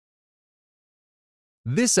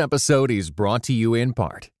This episode is brought to you in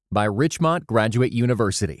part by Richmont Graduate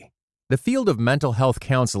University. The field of mental health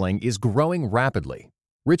counseling is growing rapidly.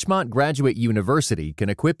 Richmont Graduate University can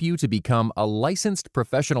equip you to become a licensed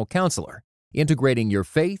professional counselor, integrating your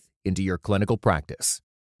faith into your clinical practice.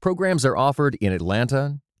 Programs are offered in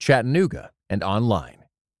Atlanta, Chattanooga, and online.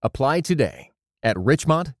 Apply today at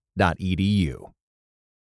richmont.edu.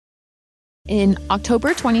 In October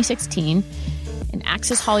 2016, an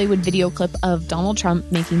Access Hollywood video clip of Donald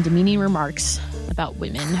Trump making demeaning remarks about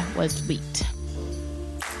women was leaked.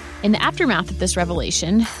 In the aftermath of this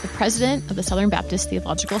revelation, the president of the Southern Baptist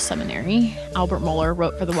Theological Seminary, Albert Mohler,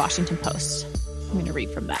 wrote for the Washington Post. I'm going to read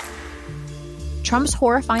from that. Trump's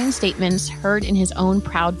horrifying statements, heard in his own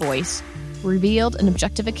proud voice, revealed an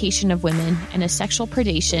objectification of women and a sexual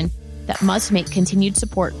predation that must make continued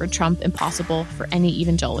support for Trump impossible for any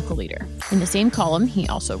evangelical leader. In the same column, he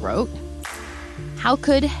also wrote, "How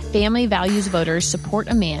could family values voters support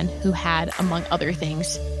a man who had, among other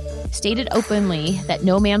things, stated openly that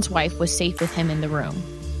no man's wife was safe with him in the room?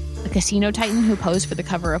 A casino titan who posed for the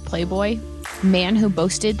cover of Playboy? A man who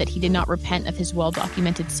boasted that he did not repent of his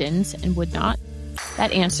well-documented sins and would not?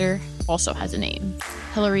 That answer also has a name: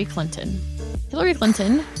 Hillary Clinton." Hillary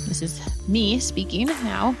Clinton, this is me speaking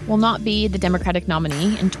now, will not be the Democratic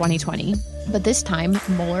nominee in 2020, but this time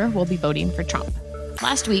Mohler will be voting for Trump.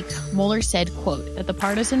 Last week, Mohler said, quote, that the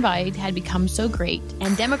partisan divide had become so great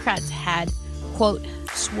and Democrats had, quote,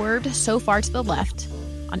 swerved so far to the left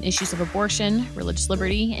on issues of abortion, religious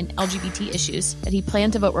liberty, and LGBT issues that he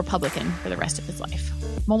planned to vote Republican for the rest of his life.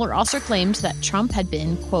 Mohler also claimed that Trump had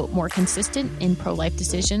been, quote, more consistent in pro-life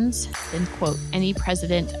decisions than, quote, any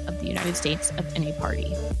president of the United States of any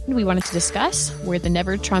party. And we wanted to discuss where the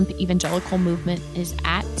Never Trump evangelical movement is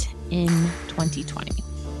at in 2020.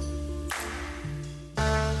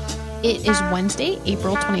 It is Wednesday,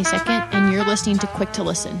 April 22nd, and you're listening to Quick to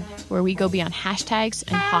Listen, where we go beyond hashtags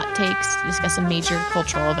and hot takes to discuss a major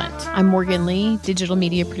cultural event. I'm Morgan Lee, digital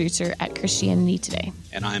media producer at Christianity Today.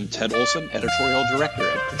 And I'm Ted Olson, editorial director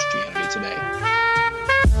at Christianity Today.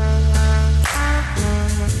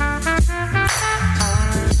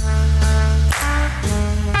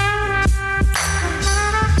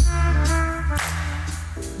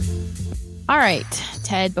 All right,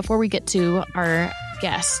 Ted, before we get to our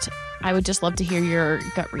guest, I would just love to hear your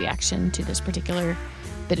gut reaction to this particular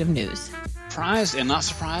bit of news. Surprised and not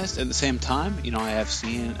surprised at the same time. You know, I have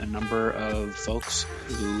seen a number of folks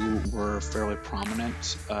who were fairly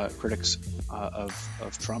prominent critics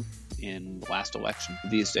of Trump in the last election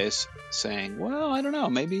these days saying, well, I don't know,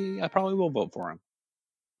 maybe I probably will vote for him.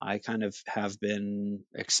 I kind of have been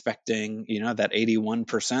expecting, that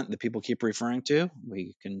 81% that people keep referring to.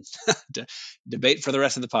 We can debate for the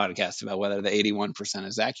rest of the podcast about whether the 81%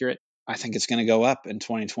 is accurate. I think it's going to go up in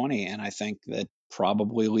 2020, and I think that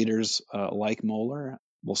probably leaders like Mohler,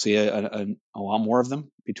 we'll see a lot more of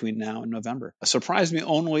them between now and November. It surprised me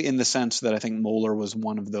only in the sense that I think Mohler was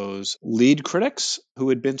one of those lead critics who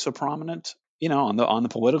had been so prominent. On the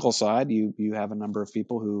political side, you have a number of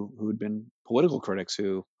people who had been political critics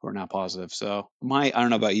who are now positive. So I don't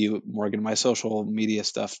know about you, Morgan, my social media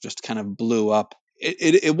stuff just kind of blew up.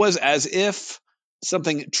 It was as if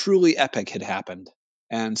something truly epic had happened.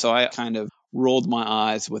 And so I kind of rolled my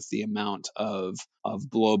eyes with the amount of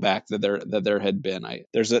blowback that there had been.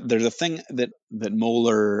 There's a thing that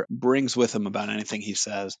Mohler brings with him about anything he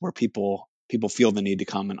says, where people feel the need to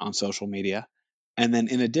comment on social media. And then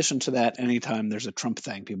in addition to that, anytime there's a Trump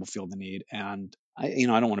thing, people feel the need. And I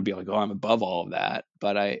don't want to be like, oh, I'm above all of that,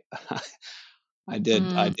 but I did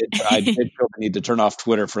feel the need to turn off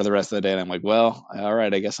Twitter for the rest of the day. And I'm like, well, all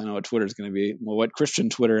right, I guess I know what Twitter is going to be. Well, what Christian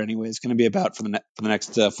Twitter anyway is going to be about for the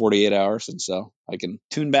next 48 hours. And so I can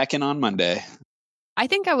tune back in on Monday. I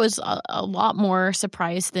think I was a lot more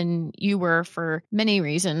surprised than you were for many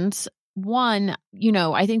reasons. One,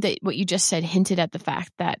 I think that what you just said hinted at the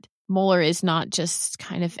fact that Mohler is not just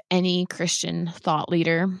kind of any Christian thought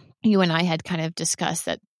leader. You and I had kind of discussed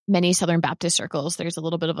that many Southern Baptist circles, there's a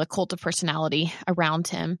little bit of a cult of personality around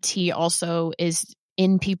him. He also is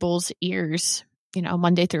in people's ears,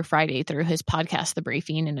 Monday through Friday through his podcast, The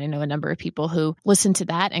Briefing. And I know a number of people who listen to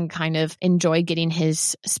that and kind of enjoy getting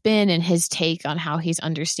his spin and his take on how he's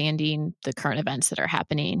understanding the current events that are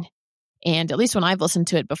happening. And at least when I've listened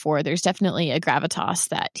to it before, there's definitely a gravitas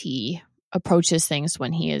that he approaches things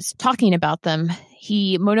when he is talking about them.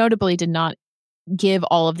 He notably did not give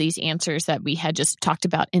all of these answers that we had just talked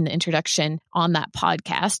about in the introduction on that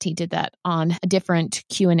podcast. He did that on a different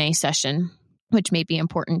Q&A session, which may be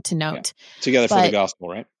important to note. Yeah. Together for the Gospel,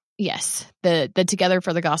 right? Yes. The Together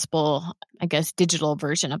for the Gospel, I guess, digital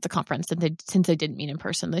version of the conference, since they didn't meet in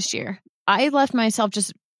person this year. I left myself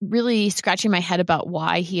just really scratching my head about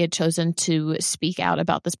why he had chosen to speak out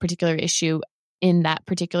about this particular issue in that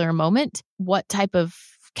particular moment. What type of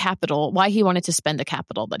capital, why he wanted to spend the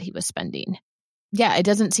capital that he was spending. Yeah, it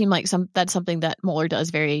doesn't seem like that's something that Mohler does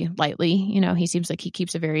very lightly. He seems like he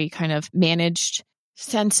keeps a very kind of managed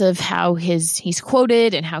sense of how he's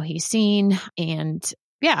quoted and how he's seen. And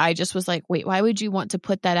yeah, I just was like, wait, why would you want to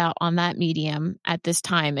put that out on that medium at this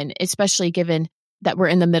time? And especially given that we're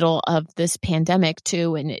in the middle of this pandemic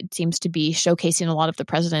too, and it seems to be showcasing a lot of the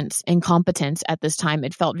president's incompetence at this time.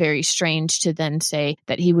 It felt very strange to then say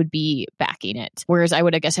that he would be backing it. Whereas I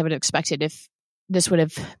would have expected if this would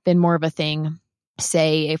have been more of a thing,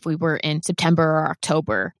 say if we were in September or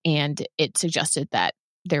October, and it suggested that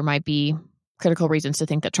there might be critical reasons to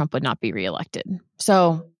think that Trump would not be reelected.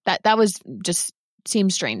 So that was just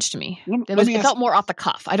seems strange to me. It felt more off the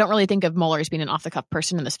cuff. I don't really think of Mohler as being an off the cuff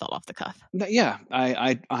person, and this felt off the cuff. Yeah,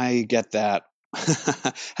 I get that.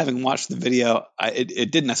 Having watched the video, it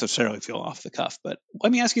didn't necessarily feel off the cuff. But let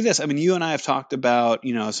me ask you this. I mean, you and I have talked about,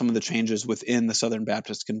 some of the changes within the Southern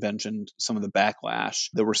Baptist Convention, some of the backlash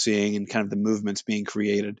that we're seeing and kind of the movements being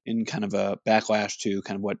created in kind of a backlash to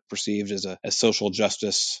kind of what perceived as social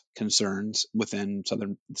justice concerns within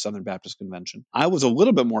Southern Baptist Convention. I was a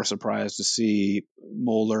little bit more surprised to see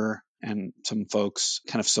Mohler and some folks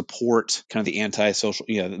kind of support kind of the anti-social,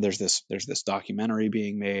 there's this documentary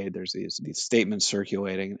being made, there's these statements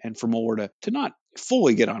circulating, and for Mohler to not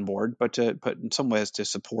fully get on board, but in some ways to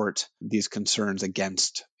support these concerns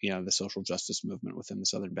against, the social justice movement within the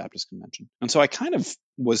Southern Baptist Convention. And so I kind of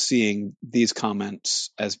was seeing these comments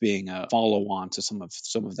as being a follow-on to some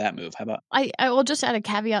of that move. How about? I will just add a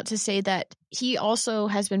caveat to say that he also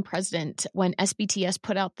has been president when SBTS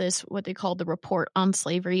put out this, what they call the Report on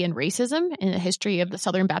Slavery and Racism in the History of the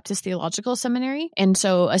Southern Baptist Theological Seminary. And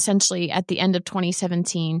so essentially at the end of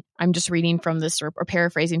 2017, I'm just reading from this or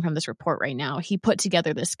paraphrasing from this report right now, he put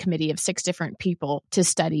together this committee of 6 different people to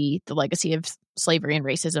study the legacy of slavery and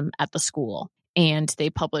racism at the school. And they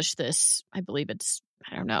published this, I believe it's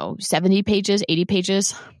 70 pages, 80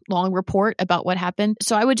 pages long report about what happened.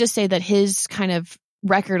 So I would just say that his kind of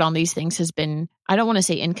record on these things has been, I don't want to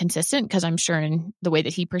say inconsistent, because I'm sure in the way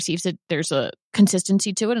that he perceives it, there's a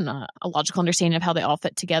consistency to it and a logical understanding of how they all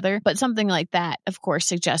fit together. But something like that, of course,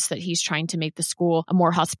 suggests that he's trying to make the school a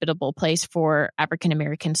more hospitable place for African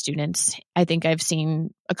American students. I think I've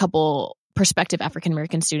seen a couple prospective African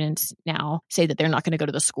American students now say that they're not going to go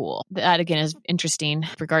to the school. That again is interesting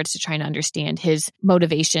with regards to trying to understand his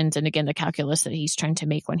motivations and again the calculus that he's trying to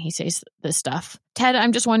make when he says this stuff. Ted,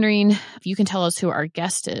 I'm just wondering if you can tell us who our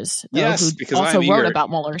guest is. Yes, because I also wrote about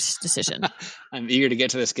Mohler's decision. I'm eager to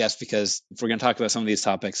get to this guest because if we're going to talk about some of these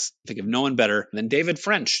topics, I think of no one better than David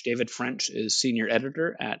French. David French is senior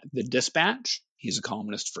editor at The Dispatch. He's a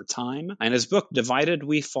columnist for Time, and his book, Divided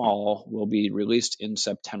We Fall, will be released in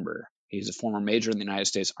September. He's a former major in the United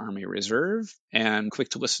States Army Reserve, and quick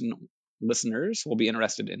to listen listeners will be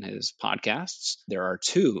interested in his podcasts. There are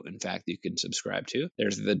 2, in fact, that you can subscribe to.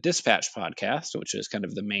 There's the Dispatch podcast, which is kind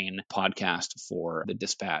of the main podcast for the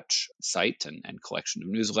Dispatch site and collection of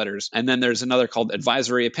newsletters. And then there's another called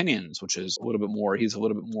Advisory Opinions, which is he's a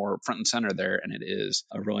little bit more front and center there, and it is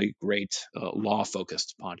a really great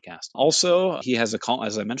law-focused podcast. Also, he has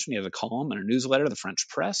as I mentioned, he has a column and a newsletter, The French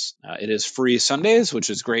Press. It is free Sundays, which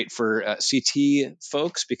is great for CT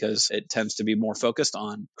folks because it tends to be more focused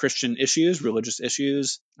on Christian issues, religious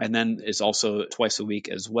issues, and then it's also twice a week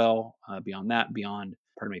as well.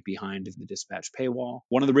 Behind the Dispatch paywall.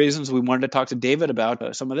 One of the reasons we wanted to talk to David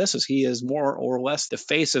about some of this is he is more or less the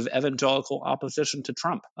face of evangelical opposition to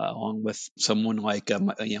Trump, along with someone like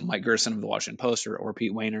Mike Gerson of the Washington Post or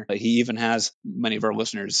Pete Wehner. He even has many of our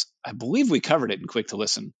listeners, I believe we covered it in Quick to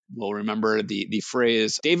Listen, will remember the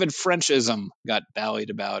phrase David Frenchism got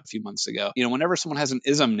ballied about a few months ago. Whenever someone has an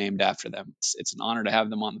ism named after them, it's an honor to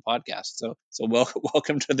have them on the podcast. So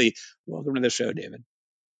welcome to the show, David.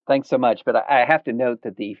 Thanks so much. But I have to note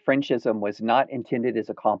that the Frenchism was not intended as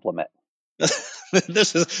a compliment.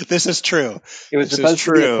 This is true. It was supposed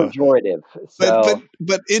to be a pejorative. So.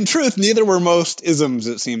 But in truth, neither were most isms,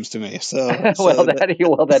 it seems to me. So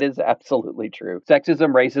that is absolutely true.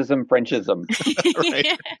 Sexism, racism, Frenchism.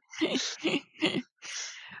 Right.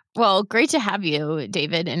 Well, great to have you,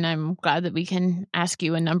 David, and I'm glad that we can ask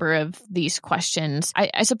you a number of these questions.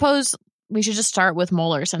 I suppose we should just start with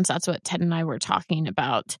Mohler, since that's what Ted and I were talking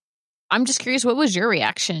about. I'm just curious, what was your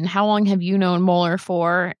reaction? How long have you known Mohler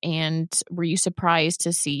for, and were you surprised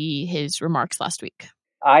to see his remarks last week?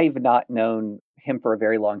 I've not known him for a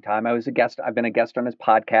very long time. I've been a guest on his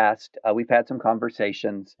podcast. We've had some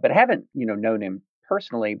conversations, but I haven't, known him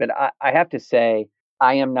personally. But I have to say,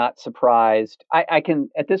 I am not surprised. I can,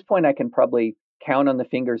 at this point, I can probably count on the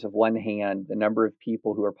fingers of one hand the number of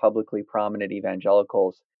people who are publicly prominent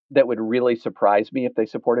evangelicals that would really surprise me if they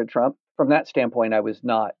supported Trump. From that standpoint, I was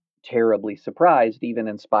not terribly surprised, even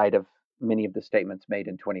in spite of many of the statements made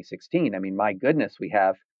in 2016. I mean, my goodness, we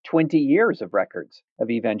have 20 years of records of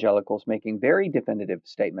evangelicals making very definitive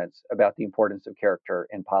statements about the importance of character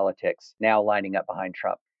in politics, now lining up behind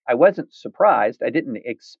Trump. I wasn't surprised. I didn't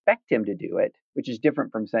expect him to do it, which is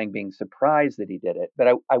different from saying being surprised that he did it. But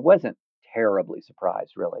I wasn't terribly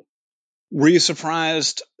surprised, really. Were you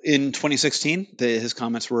surprised in 2016 that his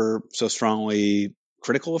comments were so strongly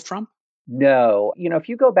critical of Trump? No. If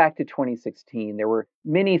you go back to 2016, there were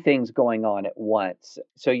many things going on at once.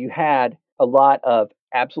 So you had a lot of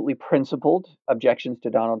absolutely principled objections to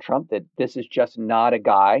Donald Trump that this is just not a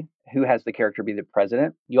guy who has the character to be the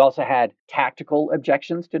president. You also had tactical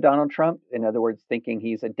objections to Donald Trump. In other words, thinking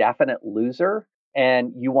he's a definite loser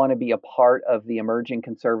and you want to be a part of the emerging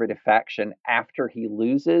conservative faction after he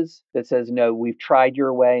loses that says, no, we've tried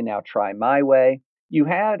your way, now try my way. You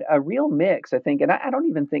had a real mix, I think, and I don't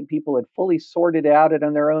even think people had fully sorted out it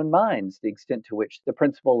in their own minds, the extent to which the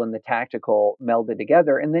principle and the tactical melded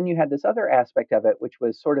together. And then you had this other aspect of it, which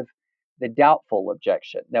was sort of the doubtful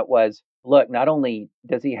objection that was, look, not only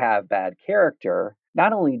does he have bad character,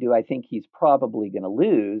 not only do I think he's probably going to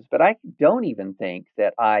lose, but I don't even think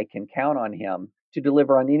that I can count on him to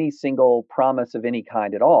deliver on any single promise of any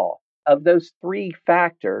kind at all. Of those three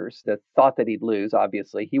factors, the thought that he'd lose,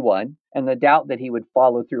 obviously, he won, and the doubt that he would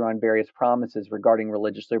follow through on various promises regarding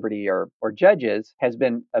religious liberty or judges has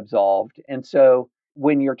been absolved. And so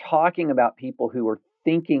when you're talking about people who are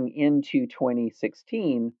thinking into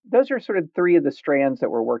 2016, those are sort of three of the strands that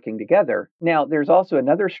were working together. Now, there's also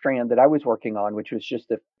another strand that I was working on, which was just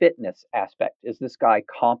the fitness aspect. Is this guy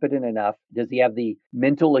competent enough? Does he have the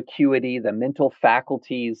mental acuity, the mental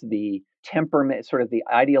faculties, the temperament, sort of the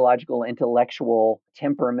ideological, intellectual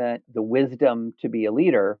temperament, the wisdom to be a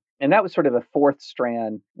leader? And that was sort of a fourth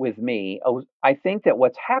strand with me. I think that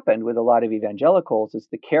what's happened with a lot of evangelicals is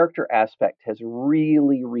the character aspect has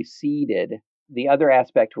really receded. The other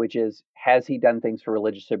aspect, which is, has he done things for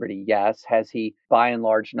religious liberty? Yes. Has he, by and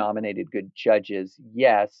large, nominated good judges?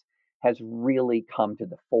 Yes. Has really come to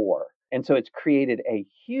the fore. And so it's created a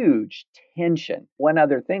huge tension. One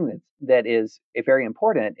other thing that is very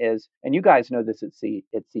important is, and you guys know this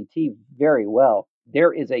at CT very well,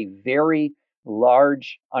 there is a very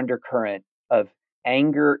large undercurrent of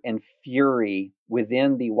anger and fury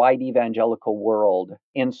within the white evangelical world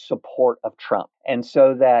in support of Trump. And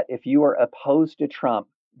so that if you are opposed to Trump,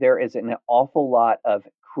 there is an awful lot of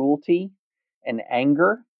cruelty and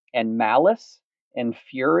anger and malice and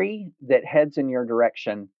fury that heads in your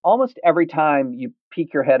direction almost every time you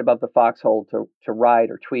peek your head above the foxhole to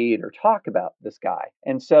write or tweet or talk about this guy.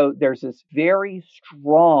 And so there's this very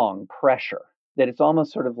strong pressure that it's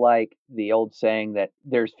almost sort of like the old saying that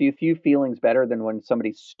there's few feelings better than when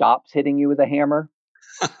somebody stops hitting you with a hammer.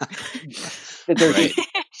 That there's this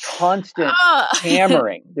constant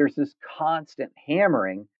hammering. There's this constant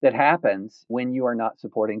hammering that happens when you are not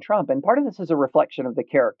supporting Trump. And part of this is a reflection of the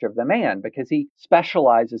character of the man, because he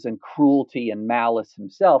specializes in cruelty and malice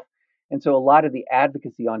himself. And so a lot of the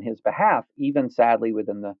advocacy on his behalf, even sadly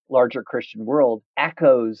within the larger Christian world,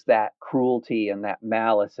 echoes that cruelty and that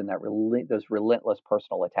malice and that those relentless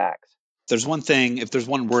personal attacks. There's one thing, if there's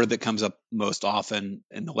one word that comes up most often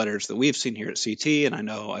in the letters that we've seen here at CT, and I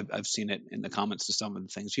know I've seen it in the comments to some of the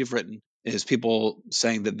things you've written, is people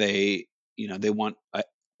saying that they want a,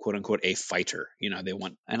 quote unquote, a fighter, they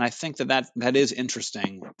want, and I think that is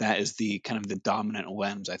interesting. That is the kind of the dominant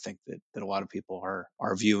lens, I think, that a lot of people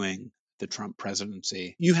are viewing the Trump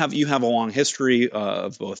presidency. You have a long history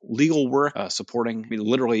of both legal work, supporting,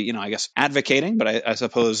 literally, I guess advocating, but I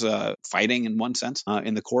suppose fighting in one sense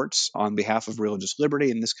in the courts on behalf of religious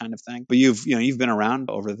liberty and this kind of thing. But you've been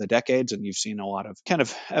around over the decades, and you've seen a lot of kind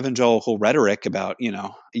of evangelical rhetoric about,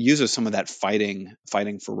 uses some of that fighting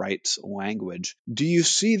for rights language. Do you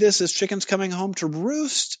see this as chickens coming home to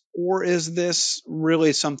roost, or is this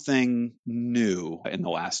really something new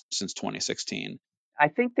since 2016? I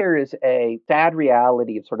think there is a sad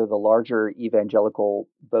reality of sort of the larger evangelical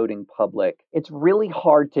voting public. It's really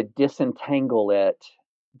hard to disentangle it,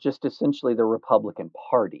 just essentially the Republican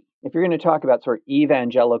Party. If you're going to talk about sort of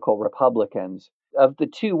evangelical Republicans, of the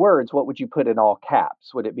two words, what would you put in all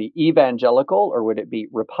caps? Would it be evangelical or would it be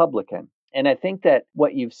Republican? And I think that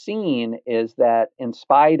what you've seen is that in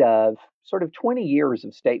spite of sort of 20 years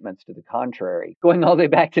of statements to the contrary, going all the way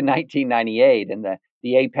back to 1998 and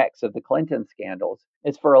the apex of the Clinton scandals,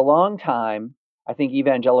 is for a long time, I think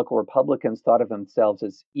evangelical Republicans thought of themselves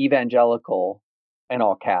as evangelical in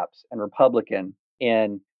all caps and Republican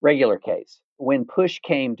in regular case. When push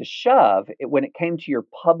came to shove, when it came to your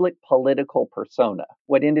public political persona,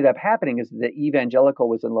 what ended up happening is that evangelical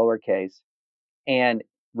was in lowercase and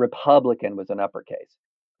Republican was in uppercase.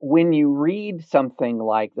 When you read something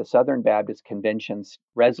like the Southern Baptist Convention's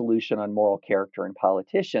resolution on moral character in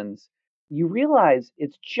politicians, you realize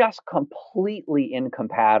it's just completely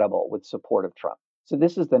incompatible with support of Trump. So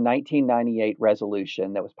this is the 1998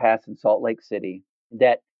 resolution that was passed in Salt Lake City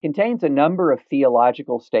that contains a number of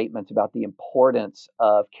theological statements about the importance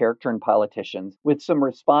of character in politicians with some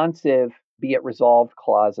responsive, be it resolved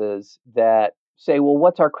clauses that say, well,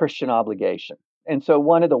 what's our Christian obligation? And so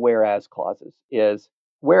one of the whereas clauses is,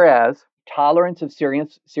 whereas tolerance of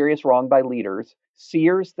serious wrong by leaders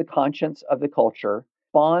sears the conscience of the culture,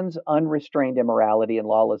 spawns unrestrained immorality and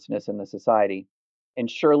lawlessness in the society, and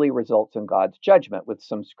surely results in God's judgment, with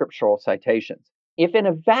some scriptural citations. If in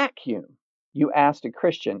a vacuum you asked a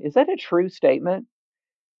Christian, is that a true statement?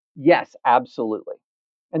 Yes, absolutely.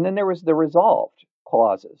 And then there was the resolved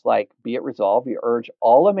clauses, like, be it resolved, we urge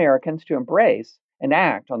all Americans to embrace and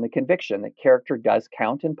act on the conviction that character does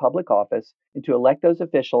count in public office, and to elect those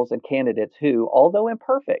officials and candidates who, although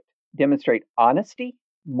imperfect, demonstrate honesty,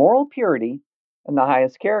 moral purity, and the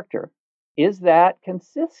highest character. Is that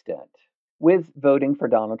consistent with voting for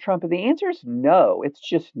Donald Trump? And the answer is no, it's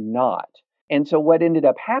just not. And so what ended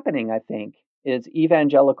up happening, I think, is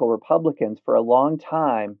evangelical Republicans for a long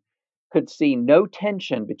time could see no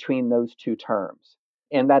tension between those two terms.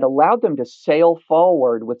 And that allowed them to sail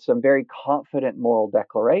forward with some very confident moral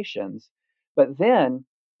declarations. But then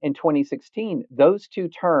in 2016, those two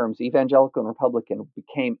terms, evangelical and Republican,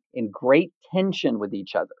 became in great tension with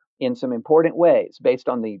each other in some important ways based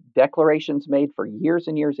on the declarations made for years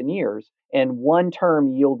and years and years, and one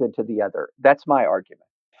term yielded to the other. That's my argument.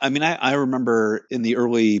 I mean, I remember in the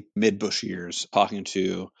early mid-Bush years talking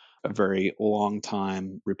to a very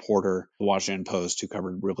long-time reporter, the Washington Post, who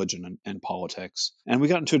covered religion and politics. And we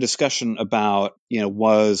got into a discussion about,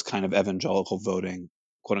 was kind of evangelical voting,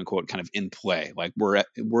 quote unquote, kind of in play? Like,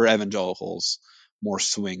 were evangelicals more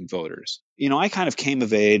swing voters? I kind of came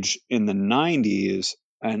of age in the 90s,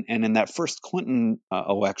 and in that first Clinton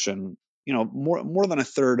election, more than a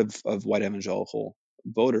third of white evangelical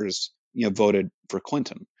voters, voted for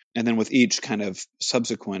Clinton. And then with each kind of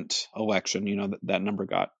subsequent election, that number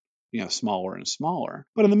got, smaller and smaller.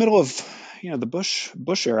 But in the middle of, the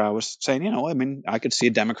Bush era, I was saying, I could see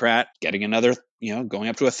a Democrat getting another, going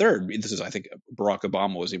up to a third. This is, I think, Barack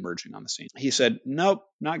Obama was emerging on the scene. He said, nope,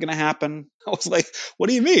 not going to happen. I was like, what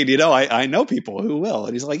do you mean? I know people who will.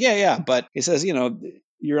 And he's like, yeah. But he says,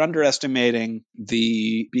 you're underestimating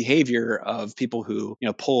the behavior of people who,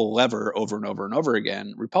 pull a lever over and over and over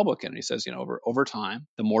again, Republican. He says, over time,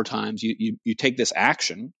 the more times you take this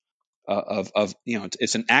action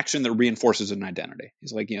it's an action that reinforces an identity.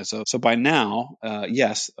 He's like, so by now,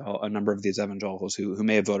 yes, a number of these evangelicals who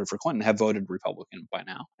may have voted for Clinton have voted Republican by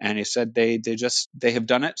now. And he said they have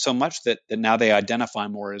done it so much that now they identify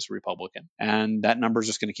more as Republican, and that number is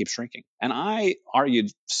just going to keep shrinking. And I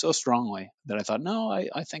argued so strongly that I thought, no,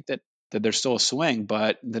 I think that there's still a swing,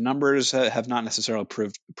 but the numbers have not necessarily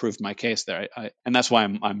proved my case there. And that's why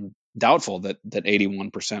I'm doubtful that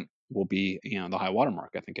 81% will be the high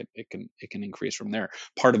watermark. I think it can increase from there.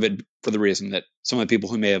 Part of it for the reason that some of the people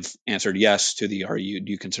who may have answered yes to the do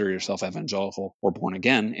you consider yourself evangelical or born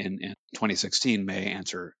again in 2016 may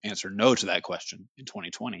answer no to that question in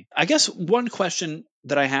 2020. I guess one question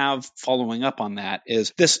that I have following up on that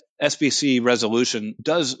is this SBC resolution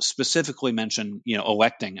does specifically mention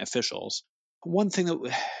electing officials. One thing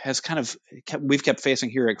that has we've kept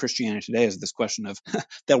facing here at Christianity Today is this question of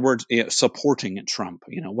that word supporting Trump.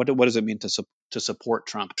 What does it mean to support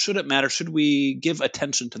Trump? Should it matter? Should we give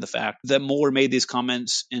attention to the fact that Mohler made these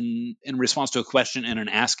comments in response to a question in an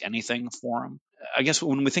Ask Anything forum? I guess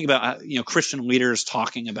when we think about Christian leaders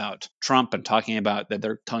talking about Trump and talking about that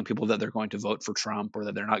they're telling people that they're going to vote for Trump or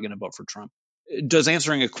that they're not going to vote for Trump, does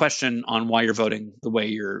answering a question on why you're voting the way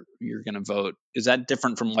you're going to vote, is that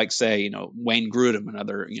different from, like, say, Wayne Grudem,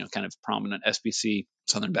 another kind of prominent SBC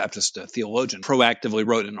Southern Baptist theologian, proactively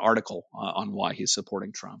wrote an article on why he's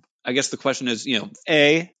supporting Trump? I guess the question is,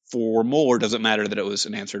 A, for Mohler, does it matter that it was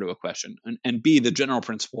an answer to a question? And B, the general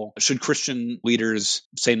principle, should Christian leaders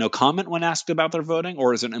say no comment when asked about their voting,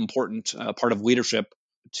 or is it an important part of leadership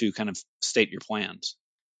to kind of state your plans?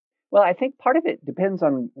 Well, I think part of it depends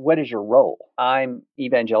on what is your role. I'm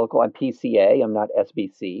evangelical. I'm PCA. I'm not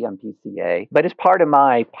SBC. I'm PCA. But as part of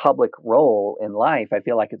my public role in life, I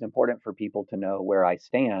feel like it's important for people to know where I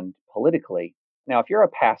stand politically. Now, if you're a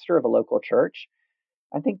pastor of a local church,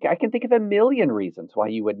 I can think of a million reasons why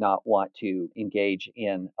you would not want to engage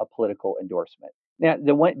in a political endorsement. Now,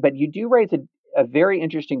 but you do raise a very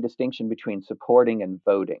interesting distinction between supporting and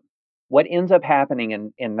voting. What ends up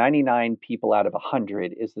happening in 99 people out of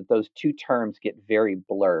 100 is that those two terms get very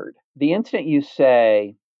blurred. The instant you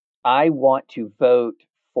say, I want to vote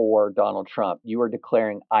for Donald Trump, you are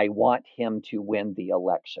declaring, I want him to win the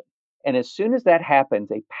election. And as soon as that happens,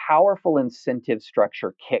 a powerful incentive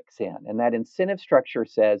structure kicks in. And that incentive structure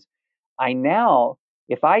says,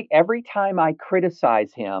 every time I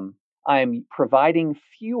criticize him, I'm providing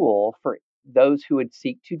fuel for those who would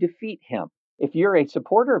seek to defeat him. If you're a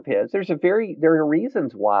supporter of his, there are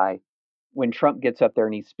reasons why when Trump gets up there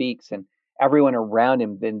and he speaks and everyone around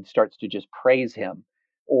him then starts to just praise him,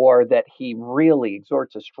 or that he really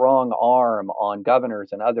exerts a strong arm on governors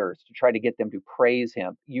and others to try to get them to praise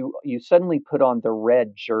him, you suddenly put on the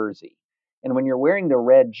red jersey. And when you're wearing the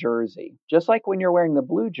red jersey, just like when you're wearing the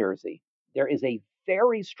blue jersey, there is a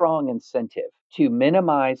very strong incentive to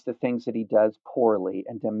minimize the things that he does poorly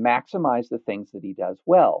and to maximize the things that he does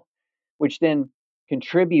well, which then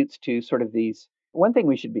contributes to sort of these. One thing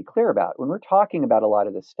we should be clear about when we're talking about a lot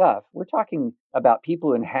of this stuff, we're talking about people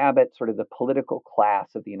who inhabit sort of the political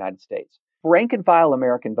class of the United States. Rank and file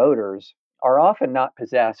American voters are often not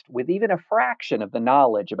possessed with even a fraction of the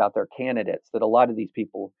knowledge about their candidates that a lot of these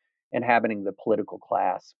people inhabiting the political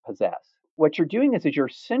class possess. What you're doing is you're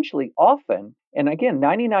essentially often, and again,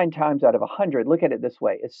 99 times out of 100, look at it this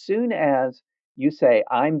way. As soon as you say,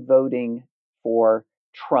 I'm voting for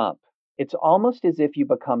Trump, it's almost as if you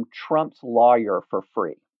become Trump's lawyer for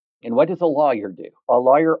free. And what does a lawyer do? A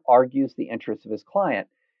lawyer argues the interests of his client.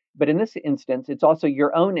 But in this instance, it's also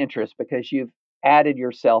your own interest because you've added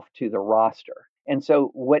yourself to the roster. And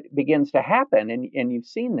so what begins to happen, and you've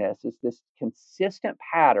seen this, is this consistent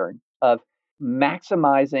pattern of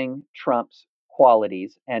maximizing Trump's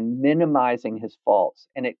qualities and minimizing his faults.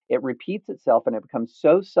 And it repeats itself and it becomes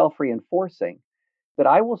so self-reinforcing that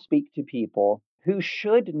I will speak to people who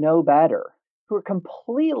should know better, who are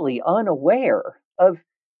completely unaware of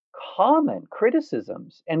common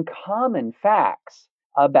criticisms and common facts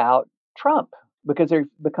about Trump because they've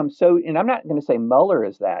become so, and I'm not going to say Mueller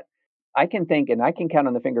is that. I can think, and I can count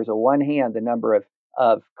on the fingers of one hand the number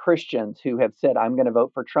of Christians who have said, I'm going to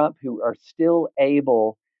vote for Trump, who are still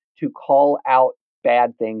able to call out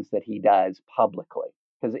bad things that he does publicly,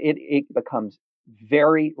 because it becomes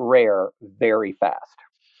very rare, very fast.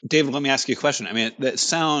 David, let me ask you a question. I mean, that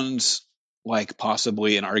sounds like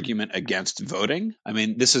possibly an argument against voting. I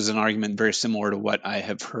mean, this is an argument very similar to what I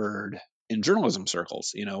have heard in journalism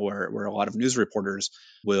circles, where a lot of news reporters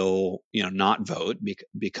will, not vote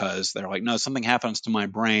because they're like, no, something happens to my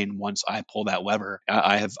brain once I pull that lever.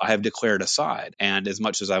 I have declared a side. And as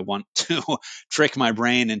much as I want to trick my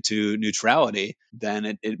brain into neutrality,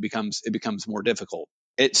 then it becomes more difficult.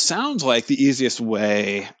 It sounds like the easiest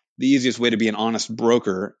way to be an honest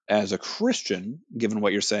broker as a Christian, given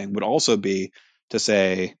what you're saying, would also be to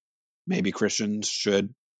say maybe Christians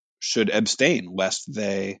should abstain lest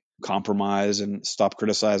they compromise and stop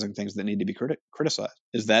criticizing things that need to be criticized.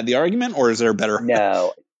 Is that the argument, or is there a better?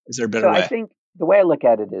 No. Is there a better way? I think the way I look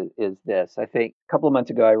at it is this. I think a couple of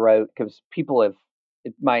months ago I wrote, because people have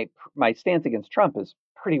my stance against Trump is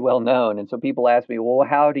pretty well known, and so people ask me, well,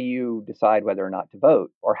 how do you decide whether or not to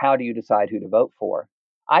vote, or how do you decide who to vote for?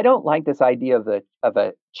 I don't like this idea of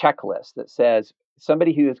a checklist that says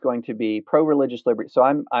somebody who is going to be pro-religious liberty. So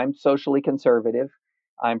I'm socially conservative.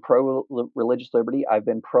 I'm pro-religious liberty. I've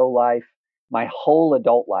been pro-life my whole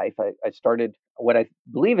adult life. I started what I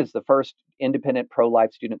believe is the first independent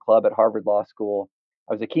pro-life student club at Harvard Law School.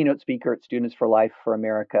 I was a keynote speaker at Students for Life for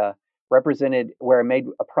America, represented where I made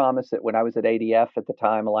a promise that when I was at ADF at the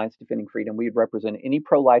time, Alliance Defending Freedom, we'd represent any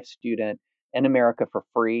pro-life student in America for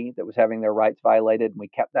free that was having their rights violated, and we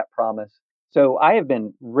kept that promise. So I have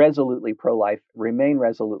been resolutely pro-life, remain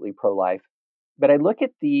resolutely pro-life, but I look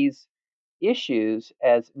at these issues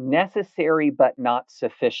as necessary but not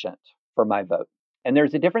sufficient for my vote. And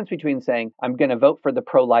there's a difference between saying I'm going to vote for the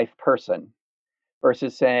pro-life person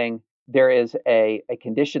versus saying there is a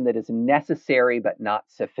condition that is necessary but not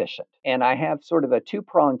sufficient. And I have sort of a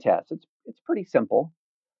two-pronged test. It's pretty simple.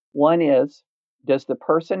 One is, does the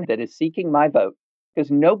person that is seeking my vote, because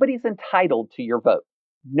nobody's entitled to your vote,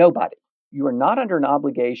 nobody. You are not under an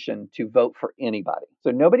obligation to vote for anybody.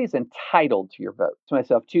 So nobody's entitled to your vote. So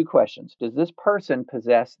myself, two questions. Does this person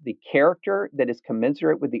possess the character that is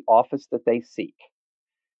commensurate with the office that they seek?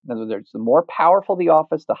 In other words, the more powerful the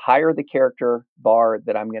office, the higher the character bar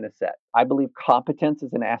that I'm going to set. I believe competence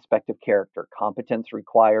is an aspect of character. Competence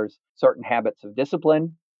requires certain habits of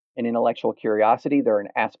discipline and intellectual curiosity. They're an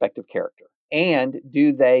aspect of character. And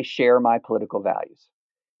do they share my political values?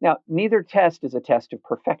 Now, neither test is a test of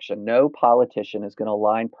perfection. No politician is going to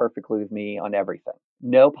align perfectly with me on everything.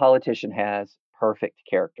 No politician has perfect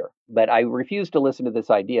character. But I refuse to listen to this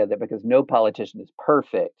idea that because no politician is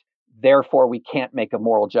perfect, therefore we can't make a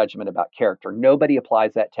moral judgment about character. Nobody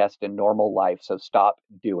applies that test in normal life, so stop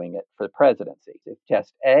doing it for the presidency. If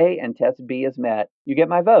test A and test B is met, you get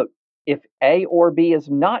my vote. If A or B is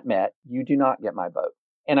not met, you do not get my vote.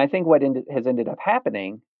 And I think what has ended up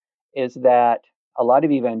happening is that a lot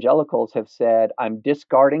of evangelicals have said, I'm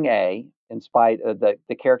discarding A in spite of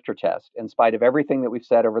the character test, in spite of everything that we've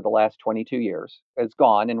said over the last 22 years. It's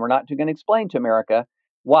gone, and we're not going to explain to America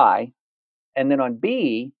why. And then on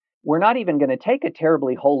B, we're not even going to take a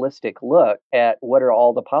terribly holistic look at what are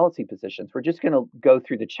all the policy positions. We're just going to go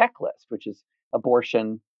through the checklist, which is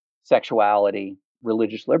abortion, sexuality,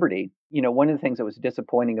 religious liberty. One of the things that was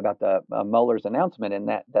disappointing about the Mohler's announcement, and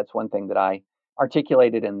that's one thing that I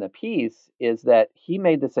articulated in the piece, is that he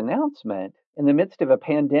made this announcement in the midst of a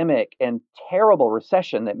pandemic and terrible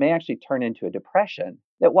recession that may actually turn into a depression.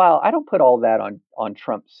 That while I don't put all that on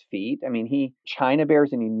Trump's feet, I mean, China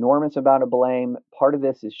bears an enormous amount of blame. Part of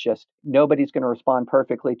this is just nobody's going to respond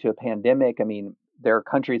perfectly to a pandemic. I mean, there are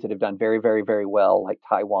countries that have done very, very, very well, like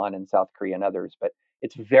Taiwan and South Korea and others, but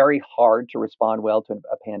it's very hard to respond well to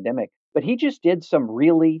a pandemic. But he just did some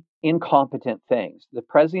really incompetent things. The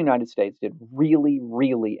President of the United States did really,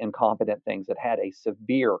 really incompetent things that had a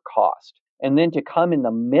severe cost. And then to come in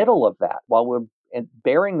the middle of that while we're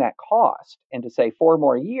bearing that cost and to say 4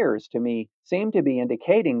 more years, to me, seemed to be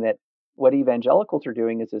indicating that what evangelicals are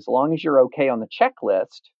doing is as long as you're okay on the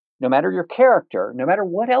checklist, no matter your character, no matter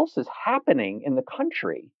what else is happening in the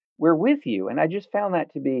country, we're with you. And I just found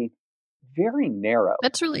that to be very narrow.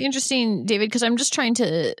 That's really interesting, David, because I'm just trying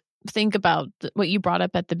to think about what you brought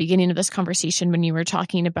up at the beginning of this conversation when you were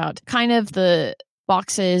talking about kind of the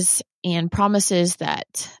boxes and promises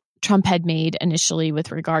that Trump had made initially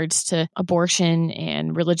with regards to abortion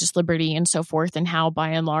and religious liberty and so forth, and how by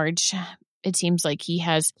and large, it seems like he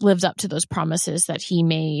has lived up to those promises that he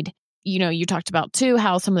made. You talked about too,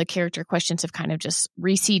 how some of the character questions have kind of just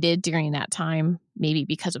receded during that time, maybe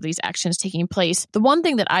because of these actions taking place. The one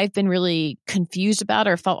thing that I've been really confused about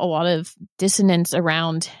or felt a lot of dissonance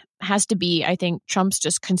around has to be, I think, Trump's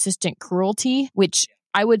just consistent cruelty, which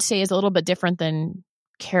I would say is a little bit different than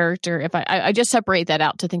character. If I just separate that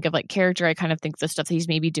out to think of like character, I kind of think the stuff that he's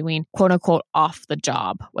maybe doing, quote unquote, off the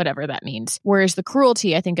job, whatever that means. Whereas the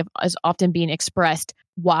cruelty, I think of is often being expressed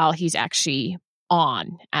while he's actually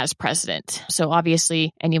on as president. So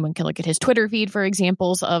obviously anyone can look at his Twitter feed for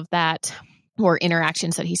examples of that, or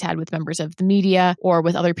interactions that he's had with members of the media or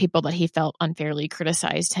with other people that he felt unfairly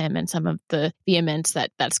criticized him, and some of the vehemence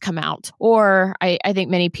that's come out. Or I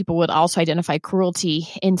think many people would also identify cruelty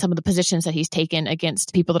in some of the positions that he's taken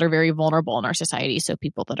against people that are very vulnerable in our society. So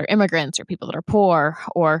people that are immigrants or people that are poor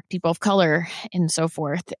or people of color and so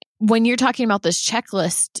forth. When you're talking about this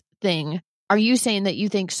checklist thing, are you saying that you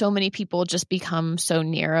think so many people just become so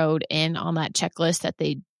narrowed in on that checklist that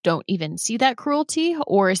they don't even see that cruelty?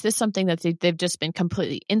 Or is this something that they've just been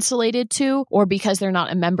completely insulated to? Or because they're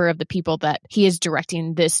not a member of the people that he is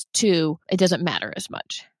directing this to, it doesn't matter as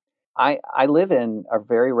much? I live in a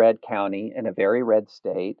very red county in a very red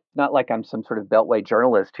state. Not like I'm some sort of beltway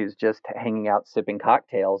journalist who's just hanging out sipping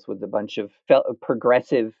cocktails with a bunch of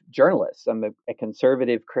progressive journalists. I'm a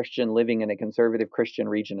conservative Christian living in a conservative Christian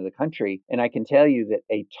region of the country. And I can tell you that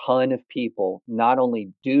a ton of people not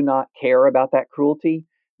only do not care about that cruelty,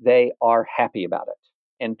 they are happy about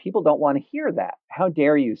it. And people don't want to hear that. How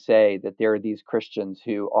dare you say that there are these Christians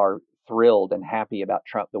who are thrilled and happy about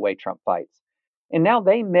Trump, the way Trump fights? And now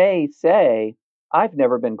they may say, I've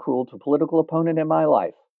never been cruel to a political opponent in my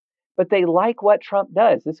life. But they like what Trump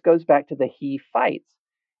does. This goes back to the he fights.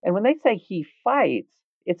 And when they say he fights,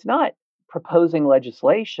 it's not proposing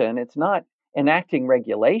legislation. It's not enacting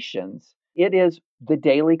regulations. It is the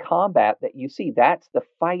daily combat that you see. That's the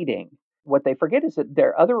fighting. What they forget is that there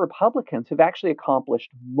are other Republicans who've actually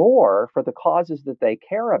accomplished more for the causes that they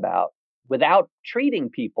care about without treating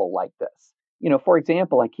people like this. For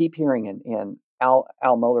example, I keep hearing in Al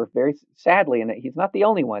Mohler, very sadly, and he's not the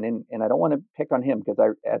only one, and I don't want to pick on him because,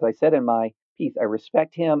 as I said in my piece, I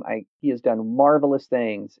respect him. He has done marvelous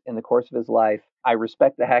things in the course of his life. I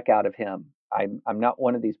respect the heck out of him. I'm not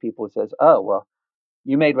one of these people who says, oh, well,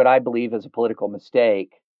 you made what I believe is a political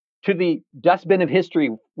mistake to the dustbin of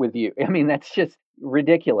history with you. I mean, that's just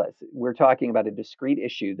ridiculous. We're talking about a discrete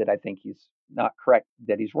issue that I think he's not correct,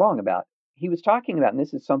 that he's wrong about. He was talking about, and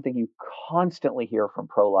this is something you constantly hear from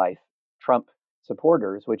pro-life Trump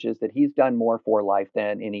supporters, which is that he's done more for life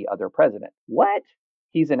than any other president. What?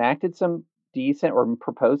 He's enacted some decent or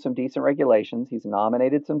proposed some decent regulations. He's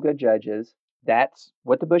nominated some good judges. That's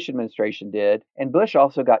what the Bush administration did. And Bush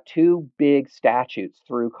also got two big statutes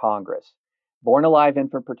through Congress, Born Alive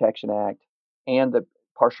Infant Protection Act and the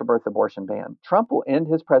partial birth abortion ban. Trump will end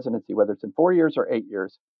his presidency, whether it's in 4 years or 8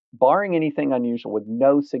 years, barring anything unusual, with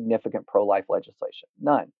no significant pro-life legislation.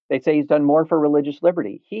 None. They say he's done more for religious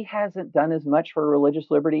liberty. He hasn't done as much for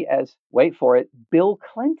religious liberty as, wait for it, Bill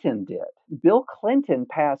Clinton did. Bill Clinton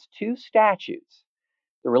passed two statutes,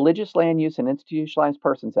 the Religious Land Use and Institutionalized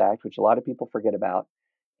Persons Act, which a lot of people forget about,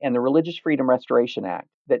 and the Religious Freedom Restoration Act,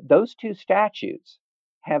 that those two statutes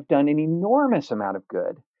have done an enormous amount of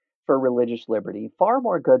good for religious liberty, far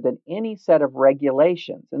more good than any set of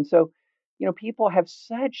regulations. And so, people have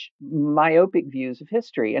such myopic views of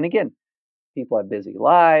history. And again, people have busy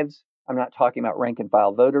lives. I'm not talking about rank and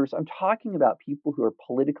file voters. I'm talking about people who are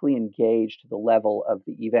politically engaged to the level of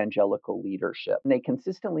the evangelical leadership. And they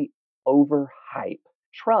consistently overhype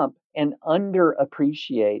Trump and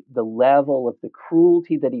underappreciate the level of the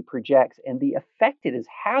cruelty that he projects and the effect it is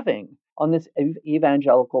having on this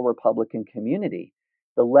evangelical Republican community.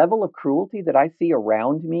 The level of cruelty that I see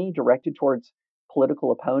around me directed towards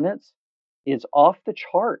political opponents is off the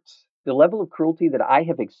charts. The level of cruelty that I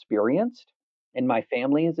have experienced and my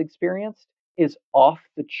family has experienced is off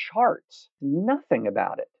the charts. Nothing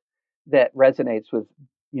about it that resonates with,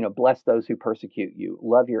 bless those who persecute you,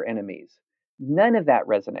 love your enemies. None of that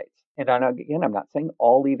resonates. And again, I'm not saying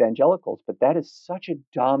all evangelicals, but that is such a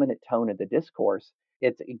dominant tone of the discourse.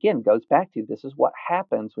 It, again, goes back to this is what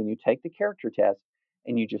happens when you take the character test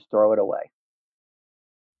and you just throw it away.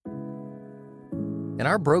 In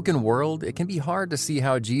our broken world, it can be hard to see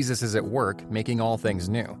how Jesus is at work making all things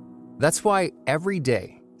new. That's why every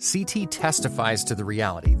day, CT testifies to the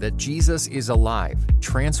reality that Jesus is alive,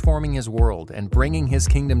 transforming his world and bringing his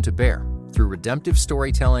kingdom to bear through redemptive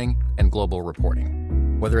storytelling and global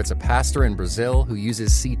reporting. Whether it's a pastor in Brazil who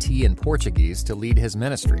uses CT in Portuguese to lead his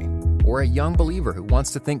ministry, or a young believer who wants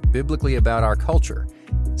to think biblically about our culture,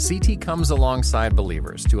 CT comes alongside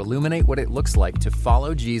believers to illuminate what it looks like to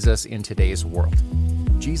follow Jesus in today's world.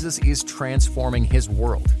 Jesus is transforming his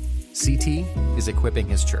world. CT is equipping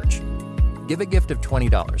his church. Give a gift of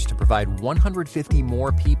 $20 to provide 150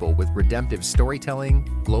 more people with redemptive storytelling,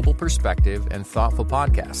 global perspective, and thoughtful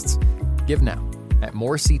podcasts. Give now at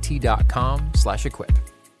morect.com/equip.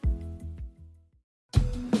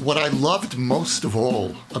 What I loved most of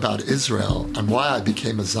all about Israel and why I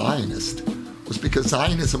became a Zionist was because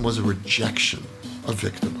Zionism was a rejection of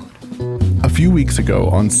victimhood. A few weeks ago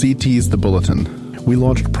on CT's The Bulletin, we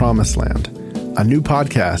launched Promised Land, a new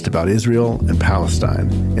podcast about Israel and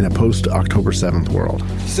Palestine in a post-October 7th world.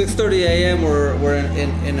 6:30 a.m. we're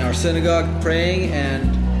in our synagogue praying,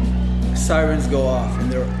 and sirens go off,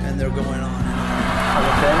 and they're going on.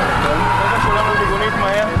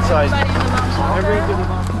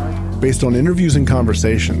 Based on interviews and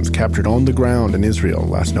conversations captured on the ground in Israel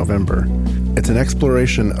last November, it's an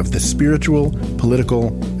exploration of the spiritual, political,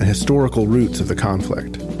 and historical roots of the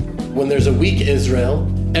conflict. When there's a weak Israel,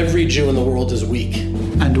 every Jew in the world is weak.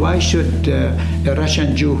 And why should a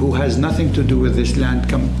Russian Jew who has nothing to do with this land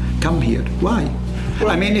come here? Why?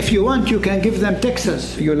 I mean, if you want, you can give them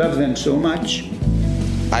Texas. You love them so much.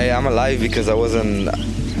 I am alive because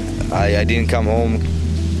I didn't come home.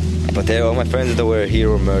 But all my friends that were here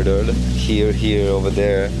were murdered. Here, over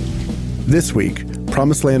there. This week,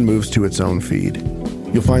 Promised Land moves to its own feed.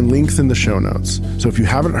 You'll find links in the show notes, so if you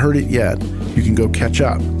haven't heard it yet, you can go catch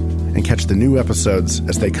up and catch the new episodes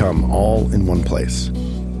as they come all in one place.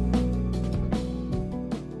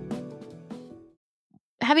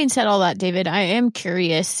 Having said all that, David, I am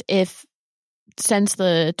curious if since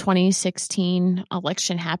the 2016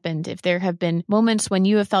 election happened, if there have been moments when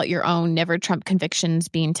you have felt your own never Trump convictions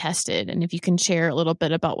being tested, and if you can share a little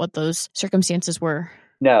bit about what those circumstances were.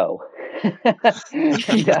 No. Not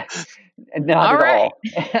All at right.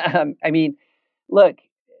 all. I mean, look,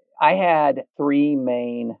 I had three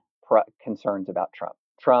main concerns about Trump.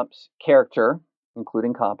 Trump's character,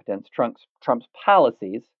 including competence, Trump's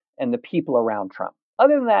policies, and the people around Trump.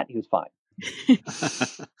 Other than that, he was fine.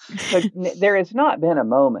 But there has not been a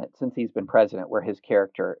moment since he's been president where his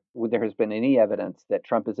character, there has been any evidence that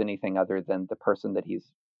Trump is anything other than the person that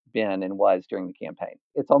he's been and was during the campaign.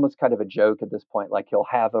 It's almost kind of a joke at this point, like he'll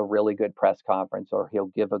have a really good press conference or he'll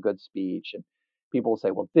give a good speech and people will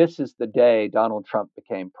say, well, this is the day Donald Trump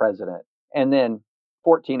became president. And then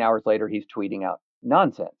 14 hours later, he's tweeting out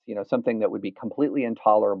nonsense, something that would be completely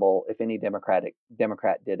intolerable if any Democrat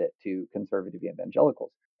did it to conservative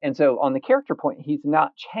evangelicals. And so on the character point, he's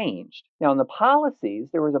not changed. Now, on the policies,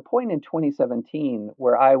 there was a point in 2017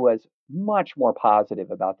 where I was much more positive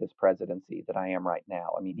about this presidency than I am right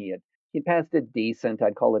now. I mean, he passed a decent,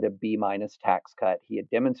 I'd call it a B- tax cut. He had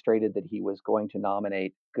demonstrated that he was going to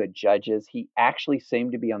nominate good judges. He actually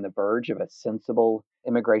seemed to be on the verge of a sensible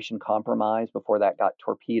immigration compromise before that got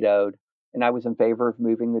torpedoed. And I was in favor of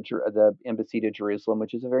moving the embassy to Jerusalem,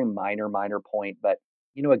 which is a very minor point, but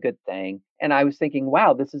a good thing. And I was thinking,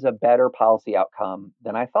 wow, this is a better policy outcome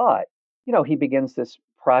than I thought. He begins this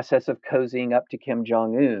process of cozying up to Kim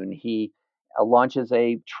Jong-un. He launches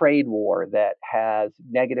a trade war that has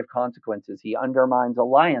negative consequences. He undermines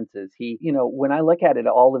alliances. When I look at it,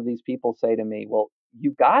 all of these people say to me, well,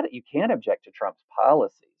 you got it. You can't object to Trump's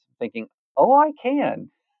policies. I'm thinking, oh, I can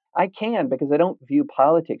because I don't view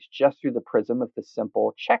politics just through the prism of the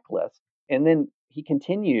simple checklist. And then he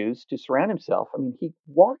continues to surround himself. I mean, he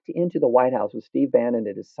walked into the White House with Steve Bannon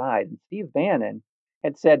at his side, and Steve Bannon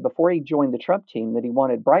had said before he joined the Trump team that he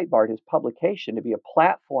wanted Breitbart, his publication, to be a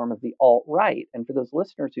platform of the alt-right. And for those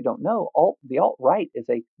listeners who don't know, the alt-right is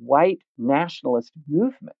a white nationalist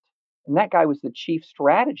movement. And that guy was the chief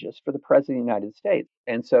strategist for the president of the United States.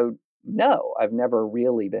 And so, no, I've never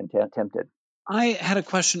really been tempted. I had a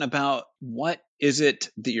question about what is it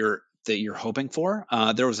that you're hoping for.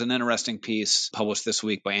 There was an interesting piece published this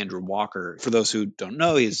week by Andrew Walker. For those who don't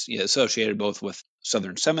know, he's associated both with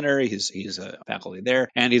Southern Seminary, he's a faculty there,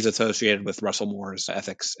 and he's associated with Russell Moore's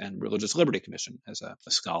Ethics and Religious Liberty Commission as a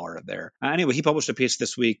scholar there. Anyway, he published a piece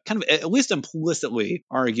this week, kind of at least implicitly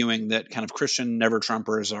arguing that kind of Christian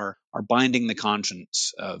never-Trumpers are binding the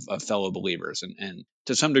conscience of fellow believers and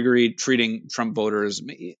to some degree treating Trump voters,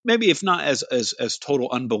 maybe if not as total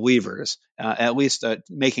unbelievers, at least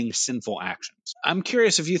making sinful actions. I'm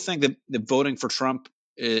curious if you think that voting for Trump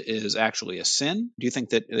is actually a sin. Do you think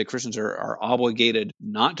that the Christians are obligated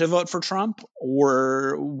not to vote for Trump,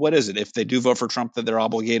 or what is it? If they do vote for Trump, that they're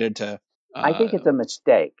obligated to? I think it's a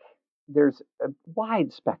mistake. There's a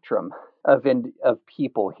wide spectrum of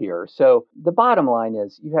people here. So the bottom line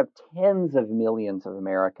is you have tens of millions of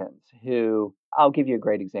Americans who, I'll give you a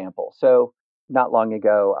great example. So not long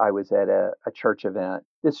ago, I was at a church event.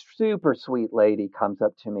 This super sweet lady comes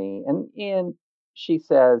up to me and she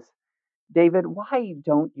says, David, why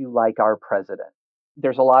don't you like our president?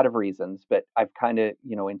 There's a lot of reasons, but I've kind of,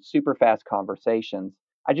 in super fast conversations,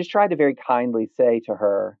 I just tried to very kindly say to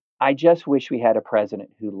her, I just wish we had a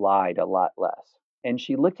president who lied a lot less. And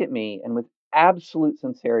she looked at me and with absolute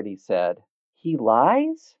sincerity said, he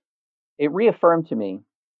lies? It reaffirmed to me,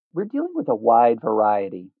 we're dealing with a wide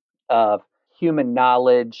variety of human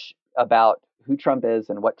knowledge about who Trump is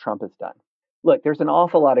and what Trump has done. Look, there's an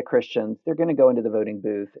awful lot of Christians. They're going to go into the voting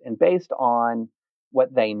booth, and based on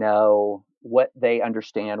what they know, what they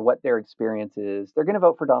understand, what their experience is, they're going to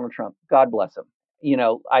vote for Donald Trump. God bless them.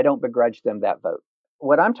 I don't begrudge them that vote.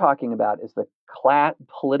 What I'm talking about is the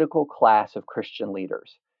political class of Christian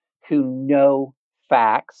leaders who know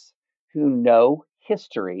facts, who know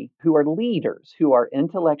history, who are leaders, who are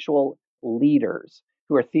intellectual leaders,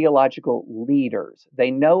 who are theological leaders.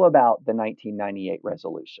 They know about the 1998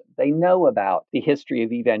 resolution. They know about the history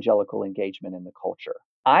of evangelical engagement in the culture.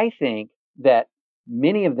 I think that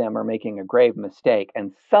many of them are making a grave mistake,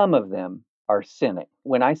 and some of them are sinning.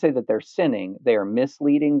 When I say that they're sinning, they are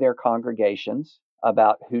misleading their congregations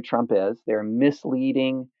about who Trump is. They're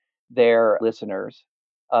misleading their listeners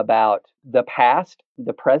about the past,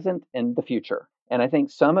 the present, and the future. And I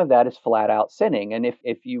think some of that is flat out sinning. And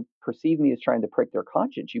if you perceive me as trying to prick their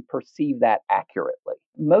conscience, you perceive that accurately.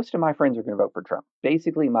 Most of my friends are going to vote for Trump.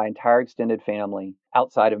 Basically, my entire extended family,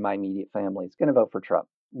 outside of my immediate family, is going to vote for Trump.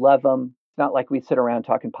 Love them. It's not like we sit around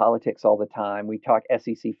talking politics all the time. We talk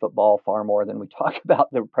SEC football far more than we talk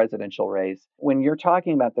about the presidential race. When you're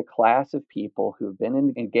talking about the class of people who've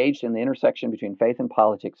been engaged in the intersection between faith and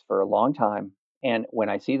politics for a long time, and when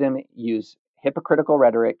I see them use hypocritical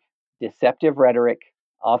rhetoric, deceptive rhetoric,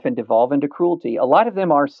 often devolve into cruelty, a lot of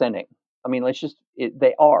them are sinning. I mean,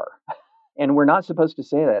 they are. And we're not supposed to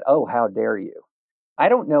say that, oh, how dare you? I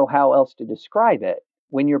don't know how else to describe it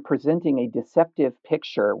when you're presenting a deceptive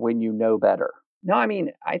picture when you know better. No, I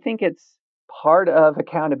mean, I think it's part of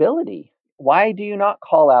accountability. Why do you not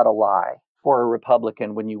call out a lie for a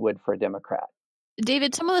Republican when you would for a Democrat?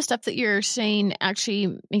 David, some of the stuff that you're saying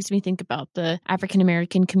actually makes me think about the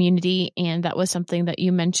African-American community, and that was something that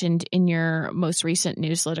you mentioned in your most recent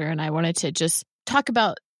newsletter, and I wanted to just talk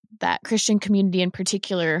about that Christian community in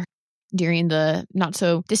particular. during the not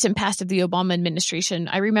so distant past of the Obama administration.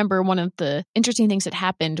 I remember one of the interesting things that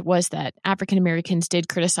happened was that African Americans did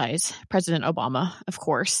criticize President Obama, of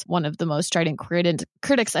course. One of the most strident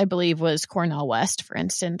critics, I believe, was Cornel West, for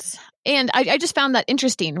instance. And I just found that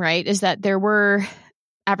interesting, right? Is that there were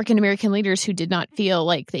African American leaders who did not feel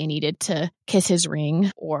like they needed to kiss his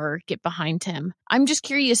ring or get behind him. I'm just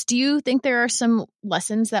curious, do you think there are some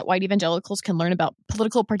lessons that white evangelicals can learn about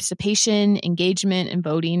political participation, engagement, and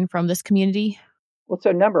voting from this community? Well,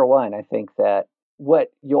 so number one, I think that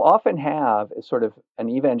what you'll often have is sort of a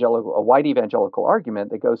white evangelical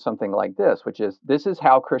argument that goes something like this is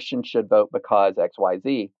how Christians should vote because X, Y,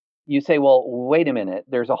 Z. You say, well, wait a minute,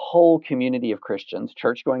 there's a whole community of Christians,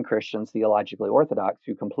 church-going Christians, theologically orthodox,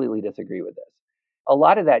 who completely disagree with this. A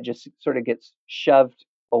lot of that just sort of gets shoved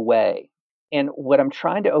away. And what I'm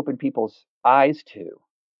trying to open people's eyes to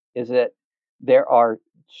is that there are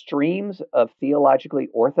streams of theologically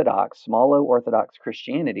orthodox, small o orthodox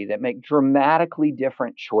Christianity that make dramatically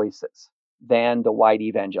different choices than the white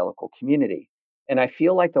evangelical community. And I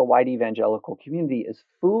feel like the white evangelical community is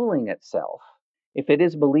fooling itself if it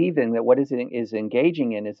is believing that what it is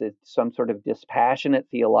engaging in is some sort of dispassionate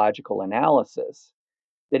theological analysis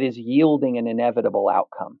that is yielding an inevitable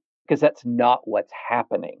outcome, because that's not what's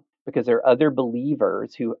happening. Because there are other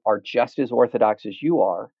believers who are just as orthodox as you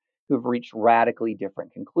are, who have reached radically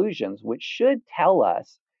different conclusions, which should tell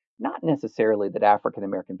us not necessarily that African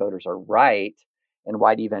American voters are right and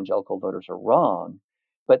white evangelical voters are wrong,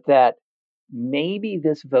 but that maybe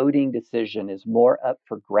this voting decision is more up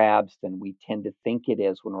for grabs than we tend to think it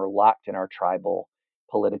is when we're locked in our tribal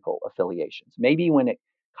political affiliations. Maybe when it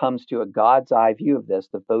comes to a God's eye view of this,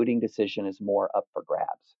 the voting decision is more up for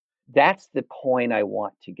grabs. That's the point I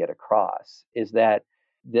want to get across, is that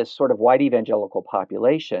this sort of white evangelical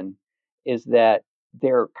population is that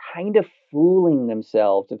they're kind of fooling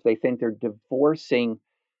themselves if they think they're divorcing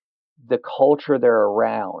the culture they're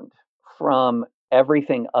around from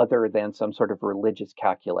everything other than some sort of religious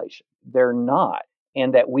calculation. They're not.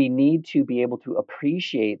 And that we need to be able to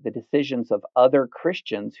appreciate the decisions of other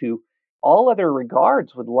Christians who all other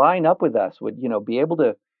regards would line up with us, would, be able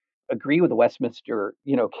to agree with the Westminster,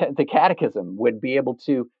 the Catechism, would be able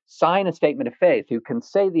to sign a statement of faith, who can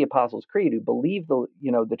say the Apostles' Creed, who believe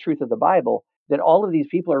the truth of the Bible, that all of these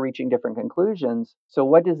people are reaching different conclusions. So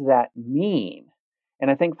what does that mean? And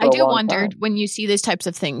I think I do wonder when you see these types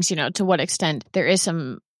of things, to what extent there is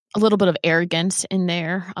a little bit of arrogance in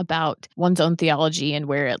there about one's own theology and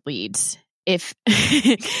where it leads. If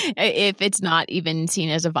it's not even seen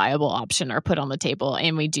as a viable option or put on the table,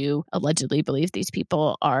 and we do allegedly believe these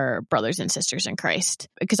people are brothers and sisters in Christ.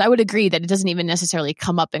 Because I would agree that it doesn't even necessarily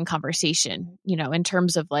come up in conversation, in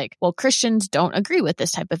terms of Christians don't agree with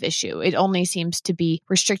this type of issue. It only seems to be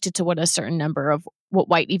restricted to what a certain number of what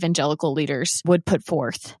white evangelical leaders would put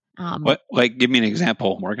forth. Give me an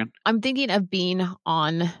example, Morgan. I'm thinking of being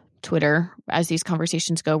on Twitter as these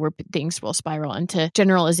conversations go, where things will spiral into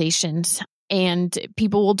generalizations, and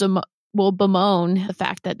people will bemoan the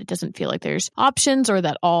fact that it doesn't feel like there's options, or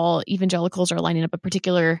that all evangelicals are lining up a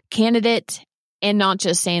particular candidate, and not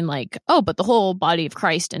just saying but the whole body of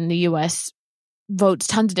Christ in the U.S. votes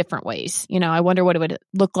tons of different ways. I wonder what it would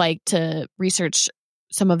look like to research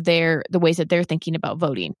some of the ways that they're thinking about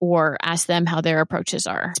voting, or ask them how their approaches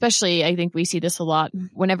are. Especially, I think we see this a lot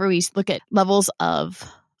whenever we look at levels of,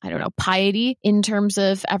 piety in terms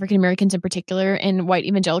of African Americans in particular and white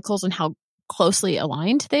evangelicals, and how closely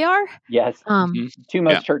aligned they are. Yes. Two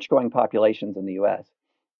most church-going populations in the U.S.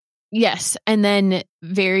 Yes. And then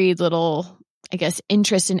very little,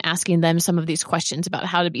 interest in asking them some of these questions about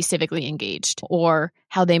how to be civically engaged, or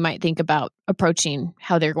how they might think about approaching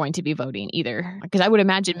how they're going to be voting either. Because I would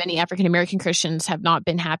imagine many African American Christians have not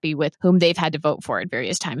been happy with whom they've had to vote for at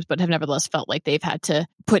various times, but have nevertheless felt like they've had to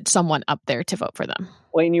put someone up there to vote for them.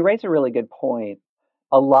 Well, and you raise a really good point.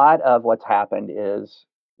 A lot of what's happened is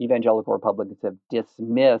evangelical Republicans have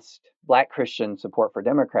dismissed Black Christian support for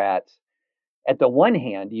Democrats. At the one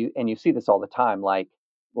hand, you see this all the time,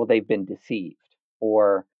 they've been deceived,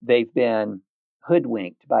 or they've been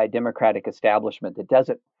hoodwinked by a Democratic establishment that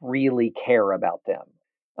doesn't really care about them.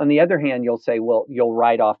 On the other hand, you'll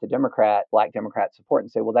write off the Black Democrat support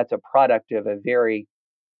and say, well, that's a product of a very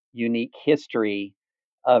unique history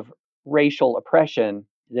of racial oppression,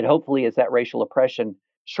 that hopefully as that racial oppression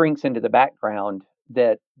shrinks into the background,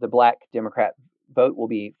 that the Black Democrat vote will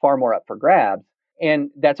be far more up for grabs. And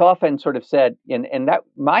that's often sort of said, and that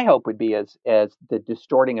my hope would be as the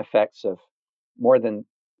distorting effects of more than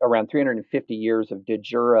around 350 years of de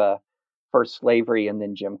jure, first slavery and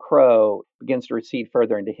then Jim Crow, begins to recede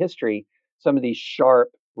further into history, some of these sharp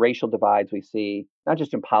racial divides we see, not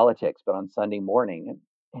just in politics, but on Sunday morning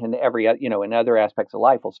and every, in other aspects of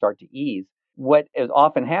life will start to ease. What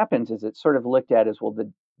often happens is it's sort of looked at as, well,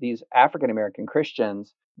 these African American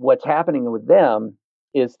Christians, what's happening with them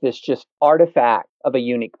is this just artifact of a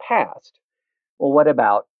unique past. Well, what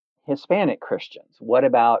about Hispanic Christians? What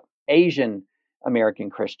about Asian American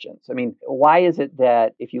Christians? I mean, why is it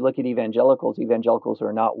that if you look at evangelicals who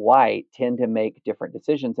are not white tend to make different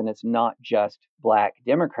decisions, and it's not just Black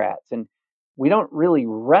Democrats? And we don't really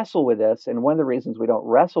wrestle with this. And one of the reasons we don't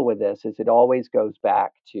wrestle with this is it always goes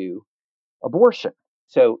back to abortion.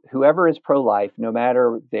 So whoever is pro-life, no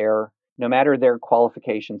matter their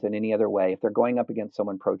qualifications in any other way, if they're going up against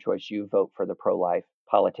someone pro-choice, you vote for the pro-life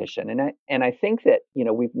politician. And I think that,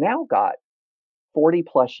 we've now got 40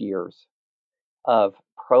 plus years of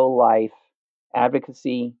pro-life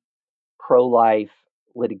advocacy, pro-life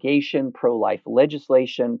litigation, pro-life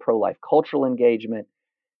legislation, pro-life cultural engagement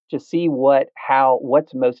to see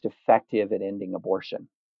what's most effective at ending abortion.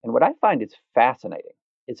 And what I find is fascinating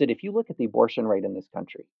is that if you look at the abortion rate in this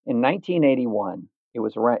country, in 1981, it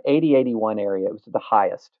was around 81 area. It was the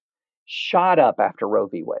highest, shot up after Roe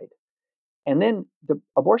v. Wade. And then the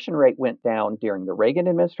abortion rate went down during the Reagan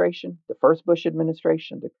administration, the first Bush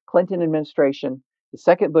administration, the Clinton administration, the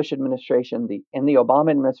second Bush administration, and the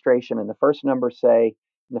Obama administration. And the first numbers say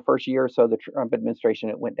in the first year or so, the Trump administration,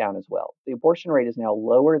 it went down as well. The abortion rate is now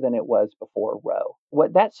lower than it was before Roe.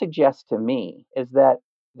 What that suggests to me is that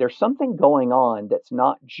there's something going on that's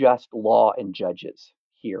not just law and judges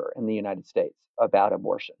here in the United States about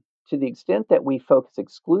abortion. To the extent that we focus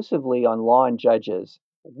exclusively on law and judges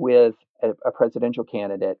with a presidential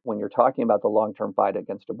candidate when you're talking about the long-term fight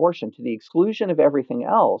against abortion, to the exclusion of everything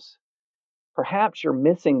else, perhaps you're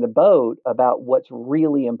missing the boat about what's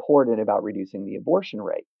really important about reducing the abortion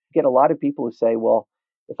rate. You get a lot of people who say, well,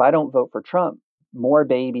 if I don't vote for Trump, more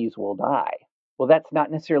babies will die. Well, that's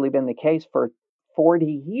not necessarily been the case for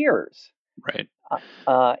 40 years. Right.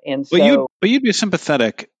 And so, but you'd be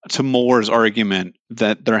sympathetic to Mohler's argument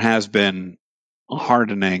that there has been a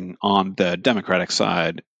hardening on the Democratic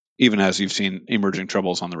side, even as you've seen emerging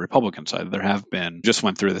troubles on the Republican side. There have been, just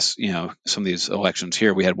went through this, some of these elections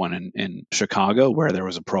here. We had one in Chicago where there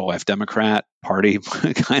was a pro-life Democrat party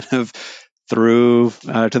kind of through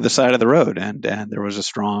to the side of the road, and there was a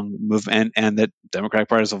strong move, and that Democratic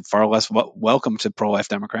Party is far less welcome to pro-life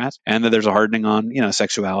Democrats, and that there's a hardening on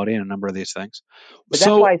sexuality and a number of these things. But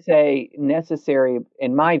that's why I say necessary,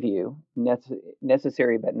 in my view,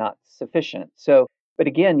 necessary but not sufficient. So, but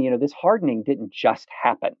again, this hardening didn't just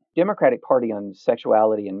happen. Democratic Party on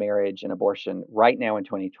sexuality and marriage and abortion right now in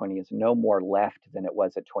 2020 is no more left than it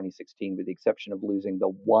was at 2016, with the exception of losing the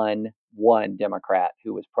one Democrat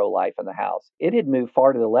who was pro-life in the House. It had moved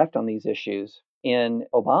far to the left on these issues in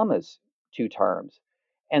Obama's 2 terms,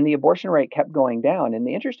 and the abortion rate kept going down. And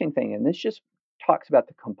the interesting thing, and this just talks about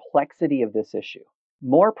the complexity of this issue,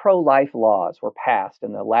 more pro-life laws were passed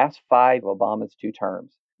in the last 5 of Obama's 2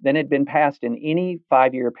 terms than had been passed in any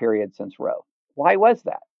 5-year period since Roe. Why was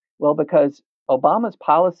that? Well, because Obama's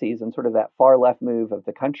policies and sort of that far left move of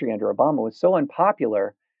the country under Obama was so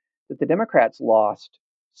unpopular that the Democrats lost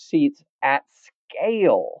seats at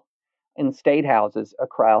scale in state houses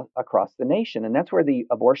across the nation. And that's where the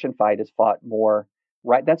abortion fight is fought more.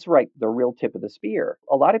 Right, that's right, the real tip of the spear.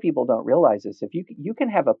 A lot of people don't realize this. If you can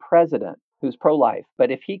have a president who's pro-life, but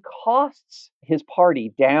if he costs his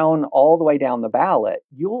party down all the way down the ballot,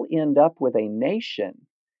 you'll end up with a nation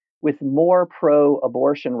with more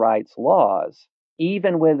pro-abortion rights laws,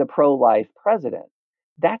 even with a pro-life president.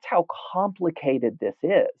 That's how complicated this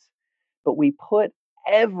is. But we put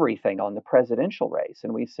everything on the presidential race,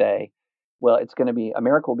 and we say, well,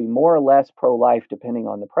 America will be more or less pro-life depending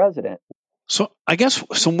on the president. So I guess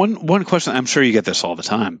one question, I'm sure you get this all the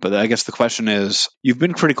time, but I guess the question is, you've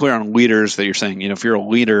been pretty clear on leaders that you're saying, if you're a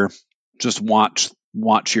leader, just watch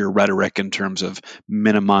your rhetoric in terms of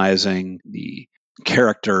minimizing the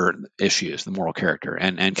character issues, the moral character,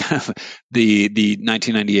 and kind of the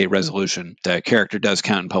 1998 resolution that character does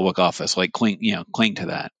count in public office, like cling to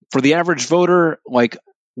that. For the average voter, like,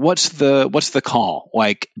 what's the call?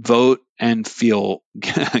 Like, vote and feel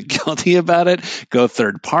guilty about it? Go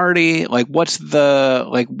third party? Like, what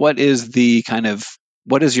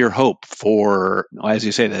is your hope for, as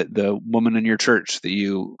you say, the woman in your church that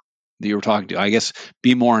you were talking to? I guess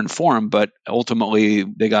be more informed, but ultimately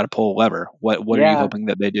they got to pull a lever. What are you hoping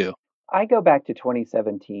that they do? I go back to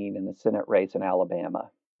 2017 in the Senate race in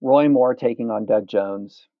Alabama. Roy Moore taking on Doug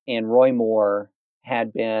Jones, and Roy Moore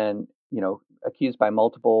had been, accused by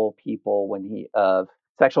multiple people of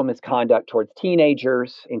sexual misconduct towards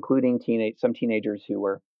teenagers, including some teenagers who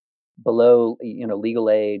were below, legal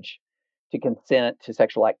age to consent to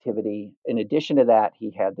sexual activity. In addition to that,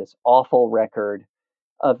 he had this awful record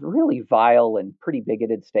of really vile and pretty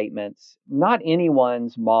bigoted statements, not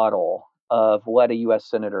anyone's model of what a U.S.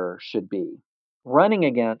 senator should be, running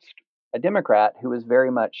against a Democrat who was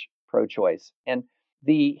very much pro-choice. And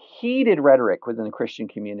the heated rhetoric within the Christian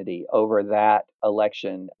community over that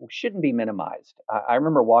election shouldn't be minimized. I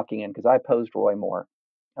remember walking in, because I opposed Roy Moore.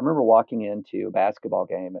 I remember walking into a basketball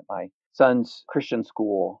game at my son's Christian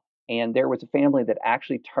school, and there was a family that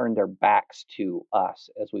actually turned their backs to us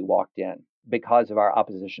as we walked in because of our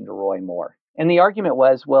opposition to Roy Moore. And the argument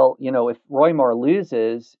was, well, if Roy Moore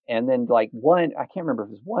loses and then I can't remember if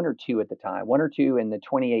it was one or two at the time, one or two in the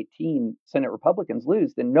 2018 Senate Republicans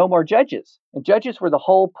lose, then no more judges. And judges were the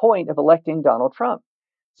whole point of electing Donald Trump.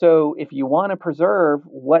 So if you want to preserve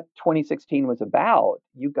what 2016 was about,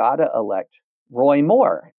 you got to elect Roy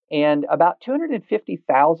Moore. And about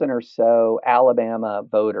 250,000 or so Alabama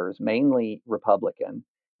voters, mainly Republican,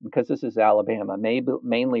 because this is Alabama,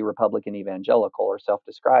 mainly Republican evangelical or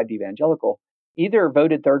self-described evangelical, either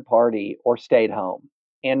voted third party or stayed home.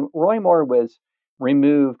 And Roy Moore was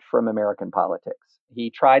removed from American politics. He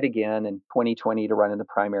tried again in 2020 to run in the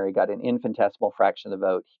primary, got an infinitesimal fraction of the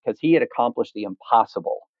vote because he had accomplished the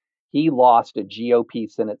impossible. He lost a GOP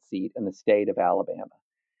Senate seat in the state of Alabama.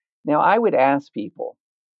 Now, I would ask people,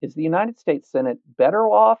 is the United States Senate better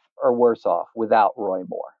off or worse off without Roy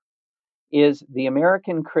Moore? Is the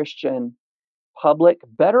American Christian public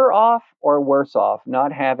better off or worse off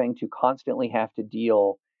not having to constantly have to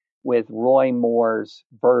deal with Roy Moore's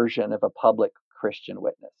version of a public Christian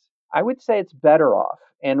witness? I would say it's better off.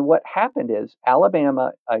 And what happened is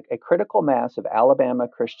Alabama, a critical mass of Alabama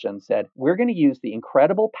Christians said, we're going to use the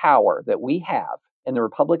incredible power that we have in the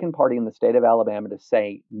Republican Party in the state of Alabama to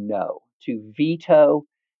say no, to veto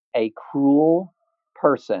a cruel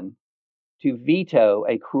person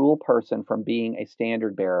from being a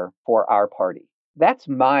standard bearer for our party. That's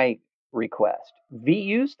my request.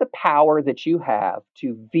 Use the power that you have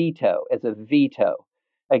to veto as a veto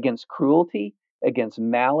against cruelty, against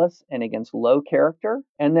malice, and against low character,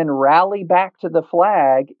 and then rally back to the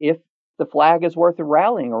flag if the flag is worth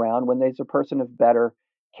rallying around when there's a person of better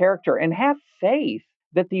character, and have faith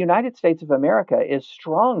that the United States of America is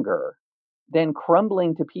stronger than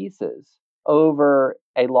crumbling to pieces over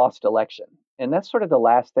a lost election. And that's sort of the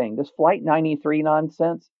last thing. This Flight 93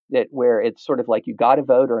 nonsense, where it's sort of like you got to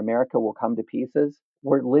vote or America will come to pieces,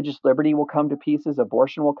 where religious liberty will come to pieces,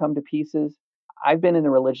 abortion will come to pieces. I've been in the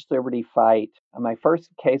religious liberty fight. My first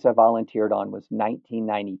case I volunteered on was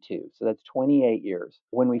 1992. So that's 28 years.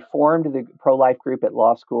 When we formed the pro-life group at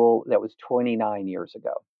law school, that was 29 years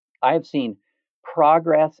ago. I have seen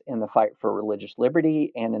progress in the fight for religious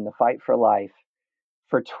liberty and in the fight for life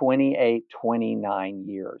for 28, 29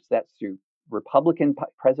 years. That's through Republican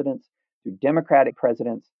presidents, through Democratic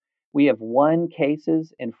presidents. We have won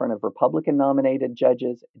cases in front of Republican-nominated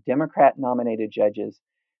judges, Democrat-nominated judges.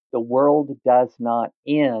 The world does not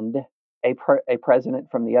end a president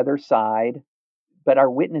from the other side, but our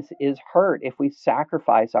witness is heard if we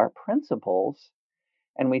sacrifice our principles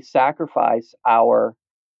and we sacrifice our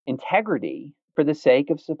integrity for the sake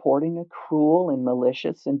of supporting a cruel and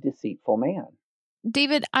malicious and deceitful man.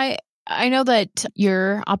 David, I know that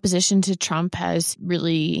your opposition to Trump has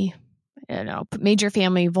really, made your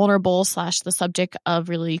family vulnerable / the subject of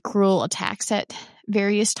really cruel attacks at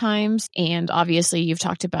various times. And obviously you've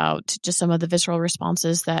talked about just some of the visceral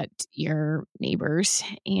responses that your neighbors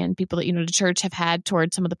and people that you know to church have had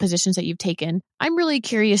towards some of the positions that you've taken. I'm really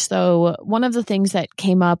curious though, one of the things that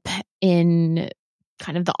came up in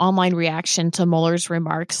kind of the online reaction to Mohler's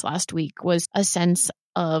remarks last week was a sense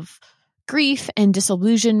of grief and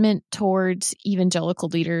disillusionment towards evangelical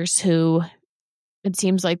leaders who it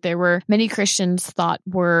seems like there were many Christians thought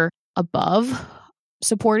were above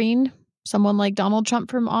supporting someone like Donald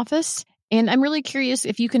Trump from office. And I'm really curious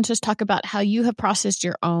if you can just talk about how you have processed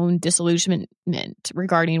your own disillusionment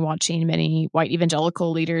regarding watching many white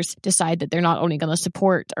evangelical leaders decide that they're not only going to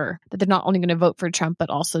support or that they're not only going to vote for Trump,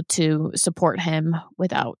 but also to support him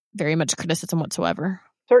without very much criticism whatsoever.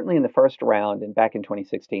 Certainly in the first round and back in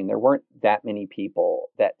 2016, there weren't that many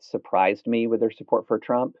people that surprised me with their support for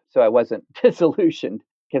Trump. So I wasn't disillusioned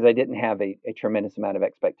because I didn't have a tremendous amount of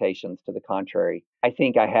expectations. To the contrary, I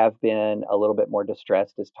think I have been a little bit more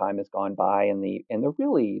distressed as time has gone by, and the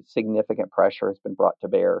really significant pressure has been brought to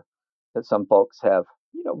bear that some folks have,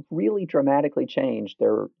 really dramatically changed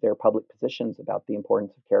their public positions about the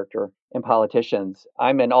importance of character in politicians.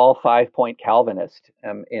 I'm an all 5-point Calvinist,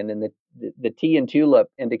 and in the T in tulip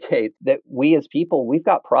indicates that we as people, we've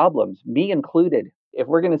got problems, me included. If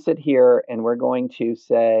we're going to sit here and we're going to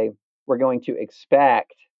say we're going to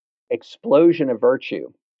expect explosion of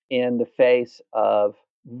virtue in the face of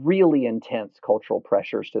really intense cultural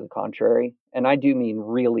pressures to the contrary. And I do mean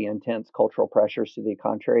really intense cultural pressures to the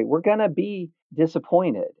contrary. We're going to be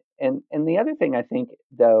disappointed. And the other thing I think,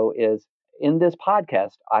 though, is in this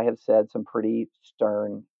podcast, I have said some pretty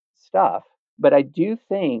stern stuff. But I do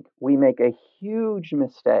think we make a huge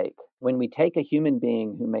mistake when we take a human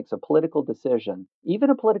being who makes a political decision,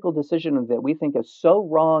 even a political decision that we think is so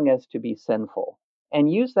wrong as to be sinful,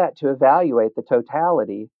 and use that to evaluate the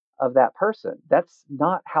totality of that person. That's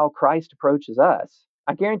not how Christ approaches us.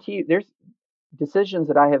 I guarantee you there's decisions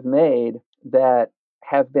that I have made that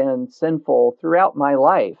have been sinful throughout my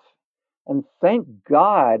life. And thank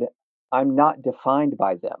God I'm not defined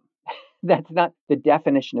by them. That's not the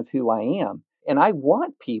definition of who I am. And I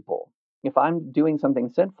want people, if I'm doing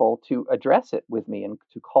something sinful, to address it with me and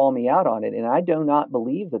to call me out on it. And I do not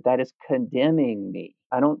believe that that is condemning me.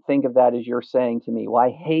 I don't think of that as you're saying to me, well,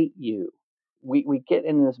 I hate you. We get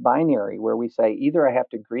in this binary where we say either I have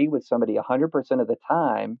to agree with somebody 100% of the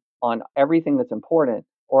time on everything that's important,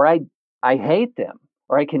 or I hate them,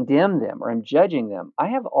 or I condemn them, or I'm judging them. I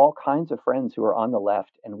have all kinds of friends who are on the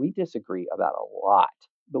left, and we disagree about a lot,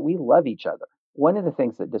 but we love each other. One of the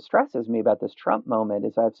things that distresses me about this Trump moment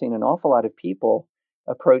is I've seen an awful lot of people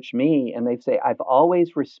approach me and they say, I've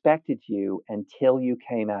always respected you until you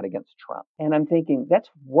came out against Trump. And I'm thinking, that's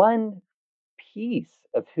one piece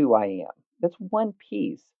of who I am. That's one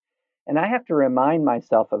piece. And I have to remind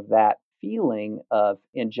myself of that feeling of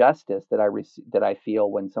injustice that I feel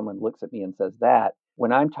when someone looks at me and says that,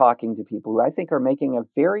 when I'm talking to people who I think are making a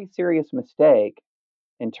very serious mistake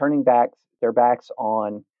in turning their backs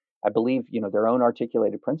on, I believe, their own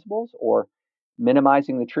articulated principles, or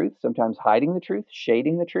minimizing the truth, sometimes hiding the truth,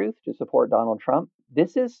 shading the truth to support Donald Trump.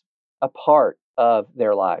 This is a part of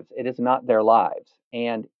their lives. It is not their lives.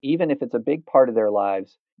 And even if it's a big part of their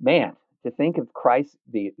lives, man, to think of Christ,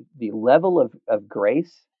 the level of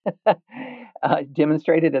grace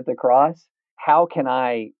demonstrated at the cross, how can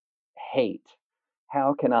I hate?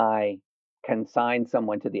 How can I consign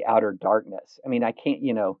someone to the outer darkness? I mean, I can't,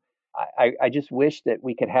 I just wish that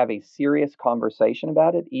we could have a serious conversation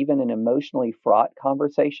about it, even an emotionally fraught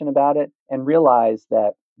conversation about it, and realize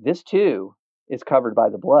that this too is covered by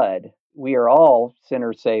the blood. We are all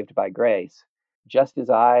sinners saved by grace. Just as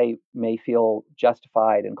I may feel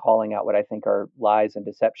justified in calling out what I think are lies and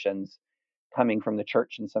deceptions coming from the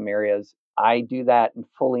church in some areas, I do that in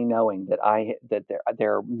fully knowing that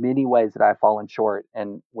there are many ways that I've fallen short,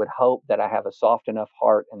 and would hope that I have a soft enough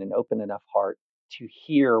heart and an open enough heart to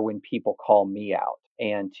hear when people call me out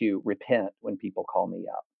and to repent when people call me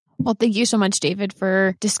out. Well, thank you so much, David,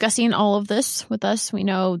 for discussing all of this with us. We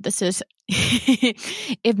know this is,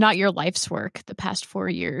 if not your life's work, the past 4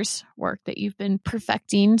 years' work that you've been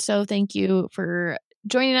perfecting. So thank you for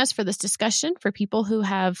joining us for this discussion. For people who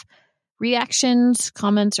have reactions,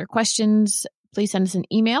 comments, or questions, please send us an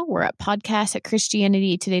email. We're at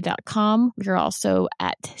podcast@christianitytoday.com. We're also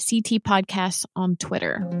at CT Podcasts on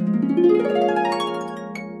Twitter.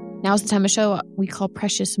 Now's the time of show we call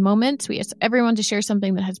Precious Moments. We ask everyone to share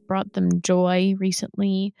something that has brought them joy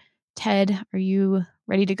recently. Ted, are you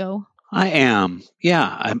ready to go? I am.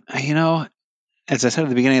 Yeah. As I said at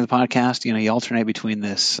the beginning of the podcast, you alternate between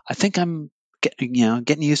this. I think I'm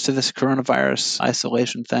getting used to this coronavirus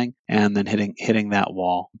isolation thing, and then hitting that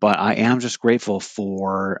wall. But I am just grateful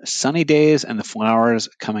for sunny days and the flowers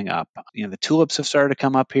coming up. The tulips have started to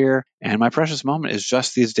come up here, and my precious moment is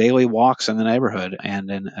just these daily walks in the neighborhood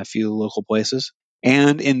and in a few local places,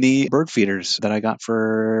 and in the bird feeders that I got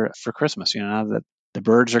for Christmas. Now that the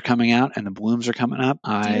birds are coming out and the blooms are coming up.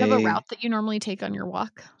 Do you have a route that you normally take on your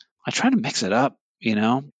walk? I try to mix it up.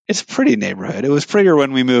 It's a pretty neighborhood. It was prettier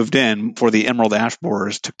when we moved in before the emerald ash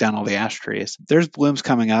borers took down all the ash trees. There's blooms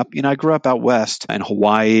coming up. I grew up out west in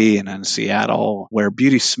Hawaii and in Seattle, where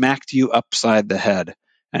beauty smacked you upside the head.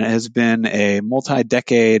 And it has been a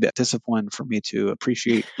multi-decade discipline for me to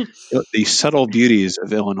appreciate the subtle beauties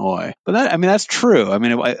of Illinois. But that's true.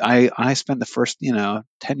 I spent the first,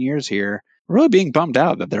 10 years here really being bummed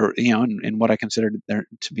out that there, in what I considered there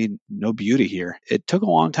to be no beauty here. It took a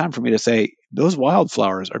long time for me to say, those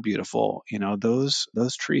wildflowers are beautiful. Those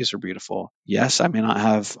trees are beautiful. Yes, I may not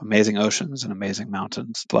have amazing oceans and amazing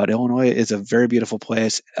mountains, but Illinois is a very beautiful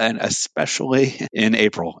place. And especially in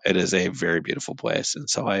April, it is a very beautiful place. And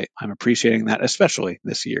so I'm appreciating that, especially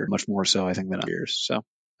this year, much more so, I think, than other years. So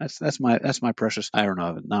that's my precious, I don't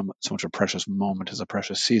know, not so much a precious moment as a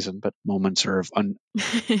precious season, but moments are of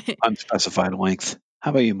unspecified length.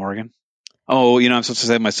 How about you, Morgan? Oh, I'm supposed to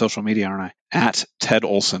say my social media, aren't I? At Ted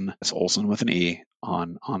Olson. That's Olson with an E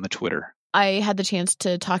on the Twitter. I had the chance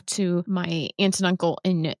to talk to my aunt and uncle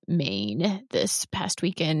in Maine this past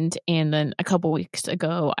weekend. And then a couple weeks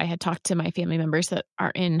ago, I had talked to my family members that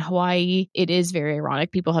are in Hawaii. It is very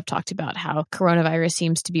ironic. People have talked about how coronavirus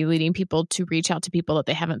seems to be leading people to reach out to people that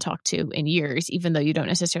they haven't talked to in years, even though you don't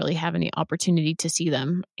necessarily have any opportunity to see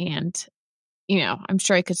them. And I'm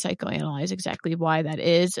sure I could psychoanalyze exactly why that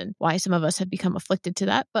is and why some of us have become afflicted to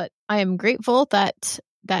that. But I am grateful that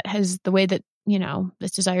has the way that,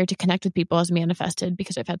 this desire to connect with people has manifested,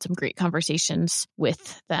 because I've had some great conversations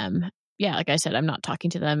with them. Yeah, like I said, I'm not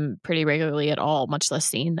talking to them pretty regularly at all, much less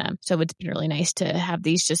seeing them. So it's been really nice to have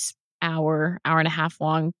these just hour and a half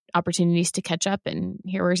long opportunities to catch up and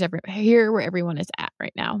hear where everyone is at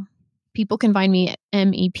right now. People can find me at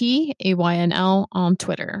MEPAYNL on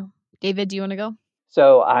Twitter. David, do you want to go?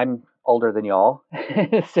 So I'm older than y'all.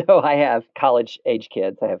 So I have college age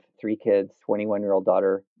kids. I have 3 kids, 21-year-old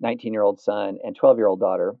daughter, 19-year-old son, and 12-year-old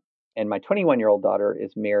daughter. And my 21-year-old daughter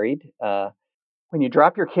is married. When you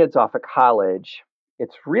drop your kids off at college,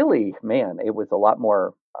 it's really, it was a lot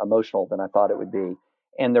more emotional than I thought it would be.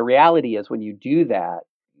 And the reality is when you do that,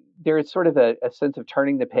 there's sort of a sense of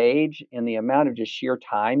turning the page in the amount of just sheer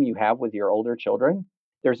time you have with your older children.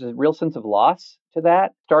 There's a real sense of loss to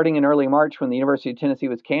that. Starting in early March when the University of Tennessee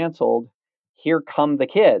was canceled, here come the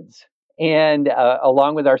kids. And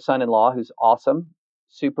along with our son-in-law, who's awesome,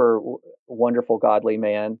 super wonderful, godly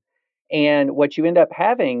man. And what you end up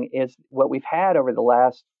having is what we've had over the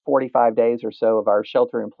last 45 days or so of our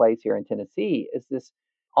shelter in place here in Tennessee is this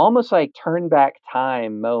almost like turn back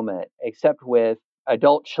time moment, except with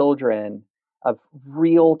adult children of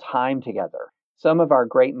real time together. Some of our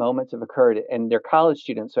great moments have occurred, and they're college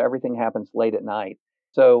students, so everything happens late at night.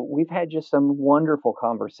 So we've had just some wonderful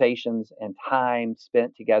conversations and time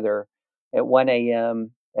spent together at 1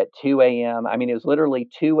 a.m., at 2 a.m. I mean, it was literally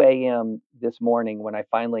 2 a.m. this morning when I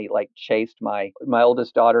finally chased my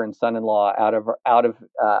oldest daughter and son-in-law out of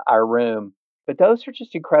our room. But those are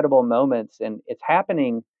just incredible moments, and it's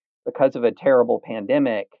happening because of a terrible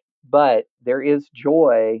pandemic. But there is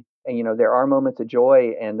joy, and there are moments of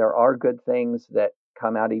joy, and there are good things that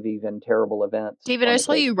come out of even terrible events. David, I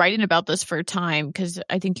saw you writing about this for Time, because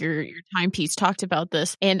I think your Time piece talked about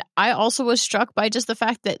this. And I also was struck by just the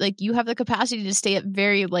fact that you have the capacity to stay up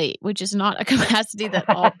very late, which is not a capacity that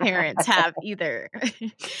all parents have either.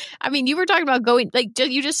 I mean, you were talking about going,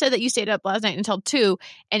 you just said that you stayed up last night until 2.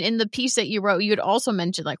 And in the piece that you wrote, you had also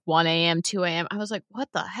mentioned 1 a.m., 2 a.m. I was like, what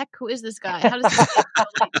the heck? Who is this guy? How does he stay up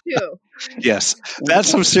too? Yes, that's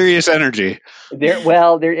some serious energy.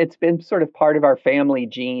 It's been sort of part of our family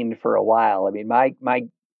gene for a while. I mean, my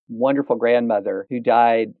wonderful grandmother who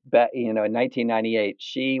died, in 1998,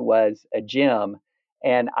 she was a gem,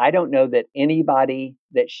 and I don't know that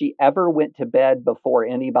she ever went to bed before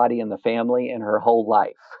anybody in the family in her whole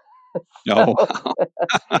life. So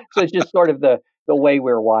it's just sort of the way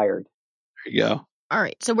we're wired. There you go. All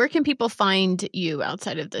right. So where can people find you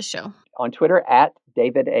outside of this show? On Twitter at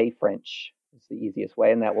David A. French. It's the easiest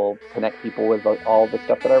way, and that will connect people with all the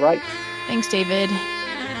stuff that I write. Thanks, David.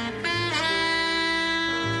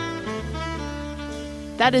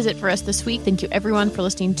 That is it for us this week. Thank you, everyone, for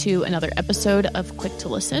listening to another episode of Quick to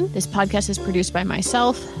Listen. This podcast is produced by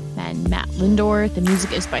myself and Matt Lindor. The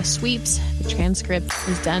music is by Sweeps. The transcript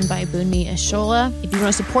is done by Bunmi Ashola. If you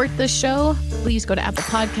want to support this show, please go to Apple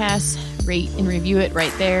Podcasts, rate and review it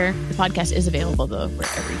right there. The podcast is available, though,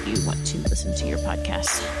 wherever you want to listen to your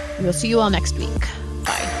podcasts. We will see you all next week.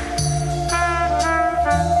 Bye.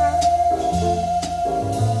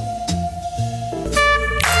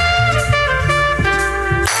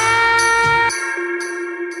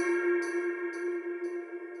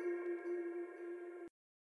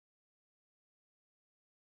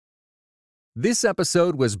 This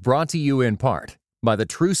episode was brought to you in part by the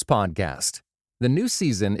Truce Podcast. The new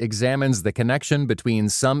season examines the connection between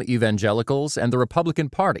some evangelicals and the Republican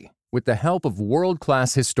Party with the help of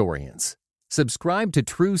world-class historians. Subscribe to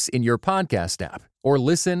Truce in your podcast app or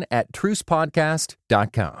listen at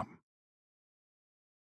trucepodcast.com.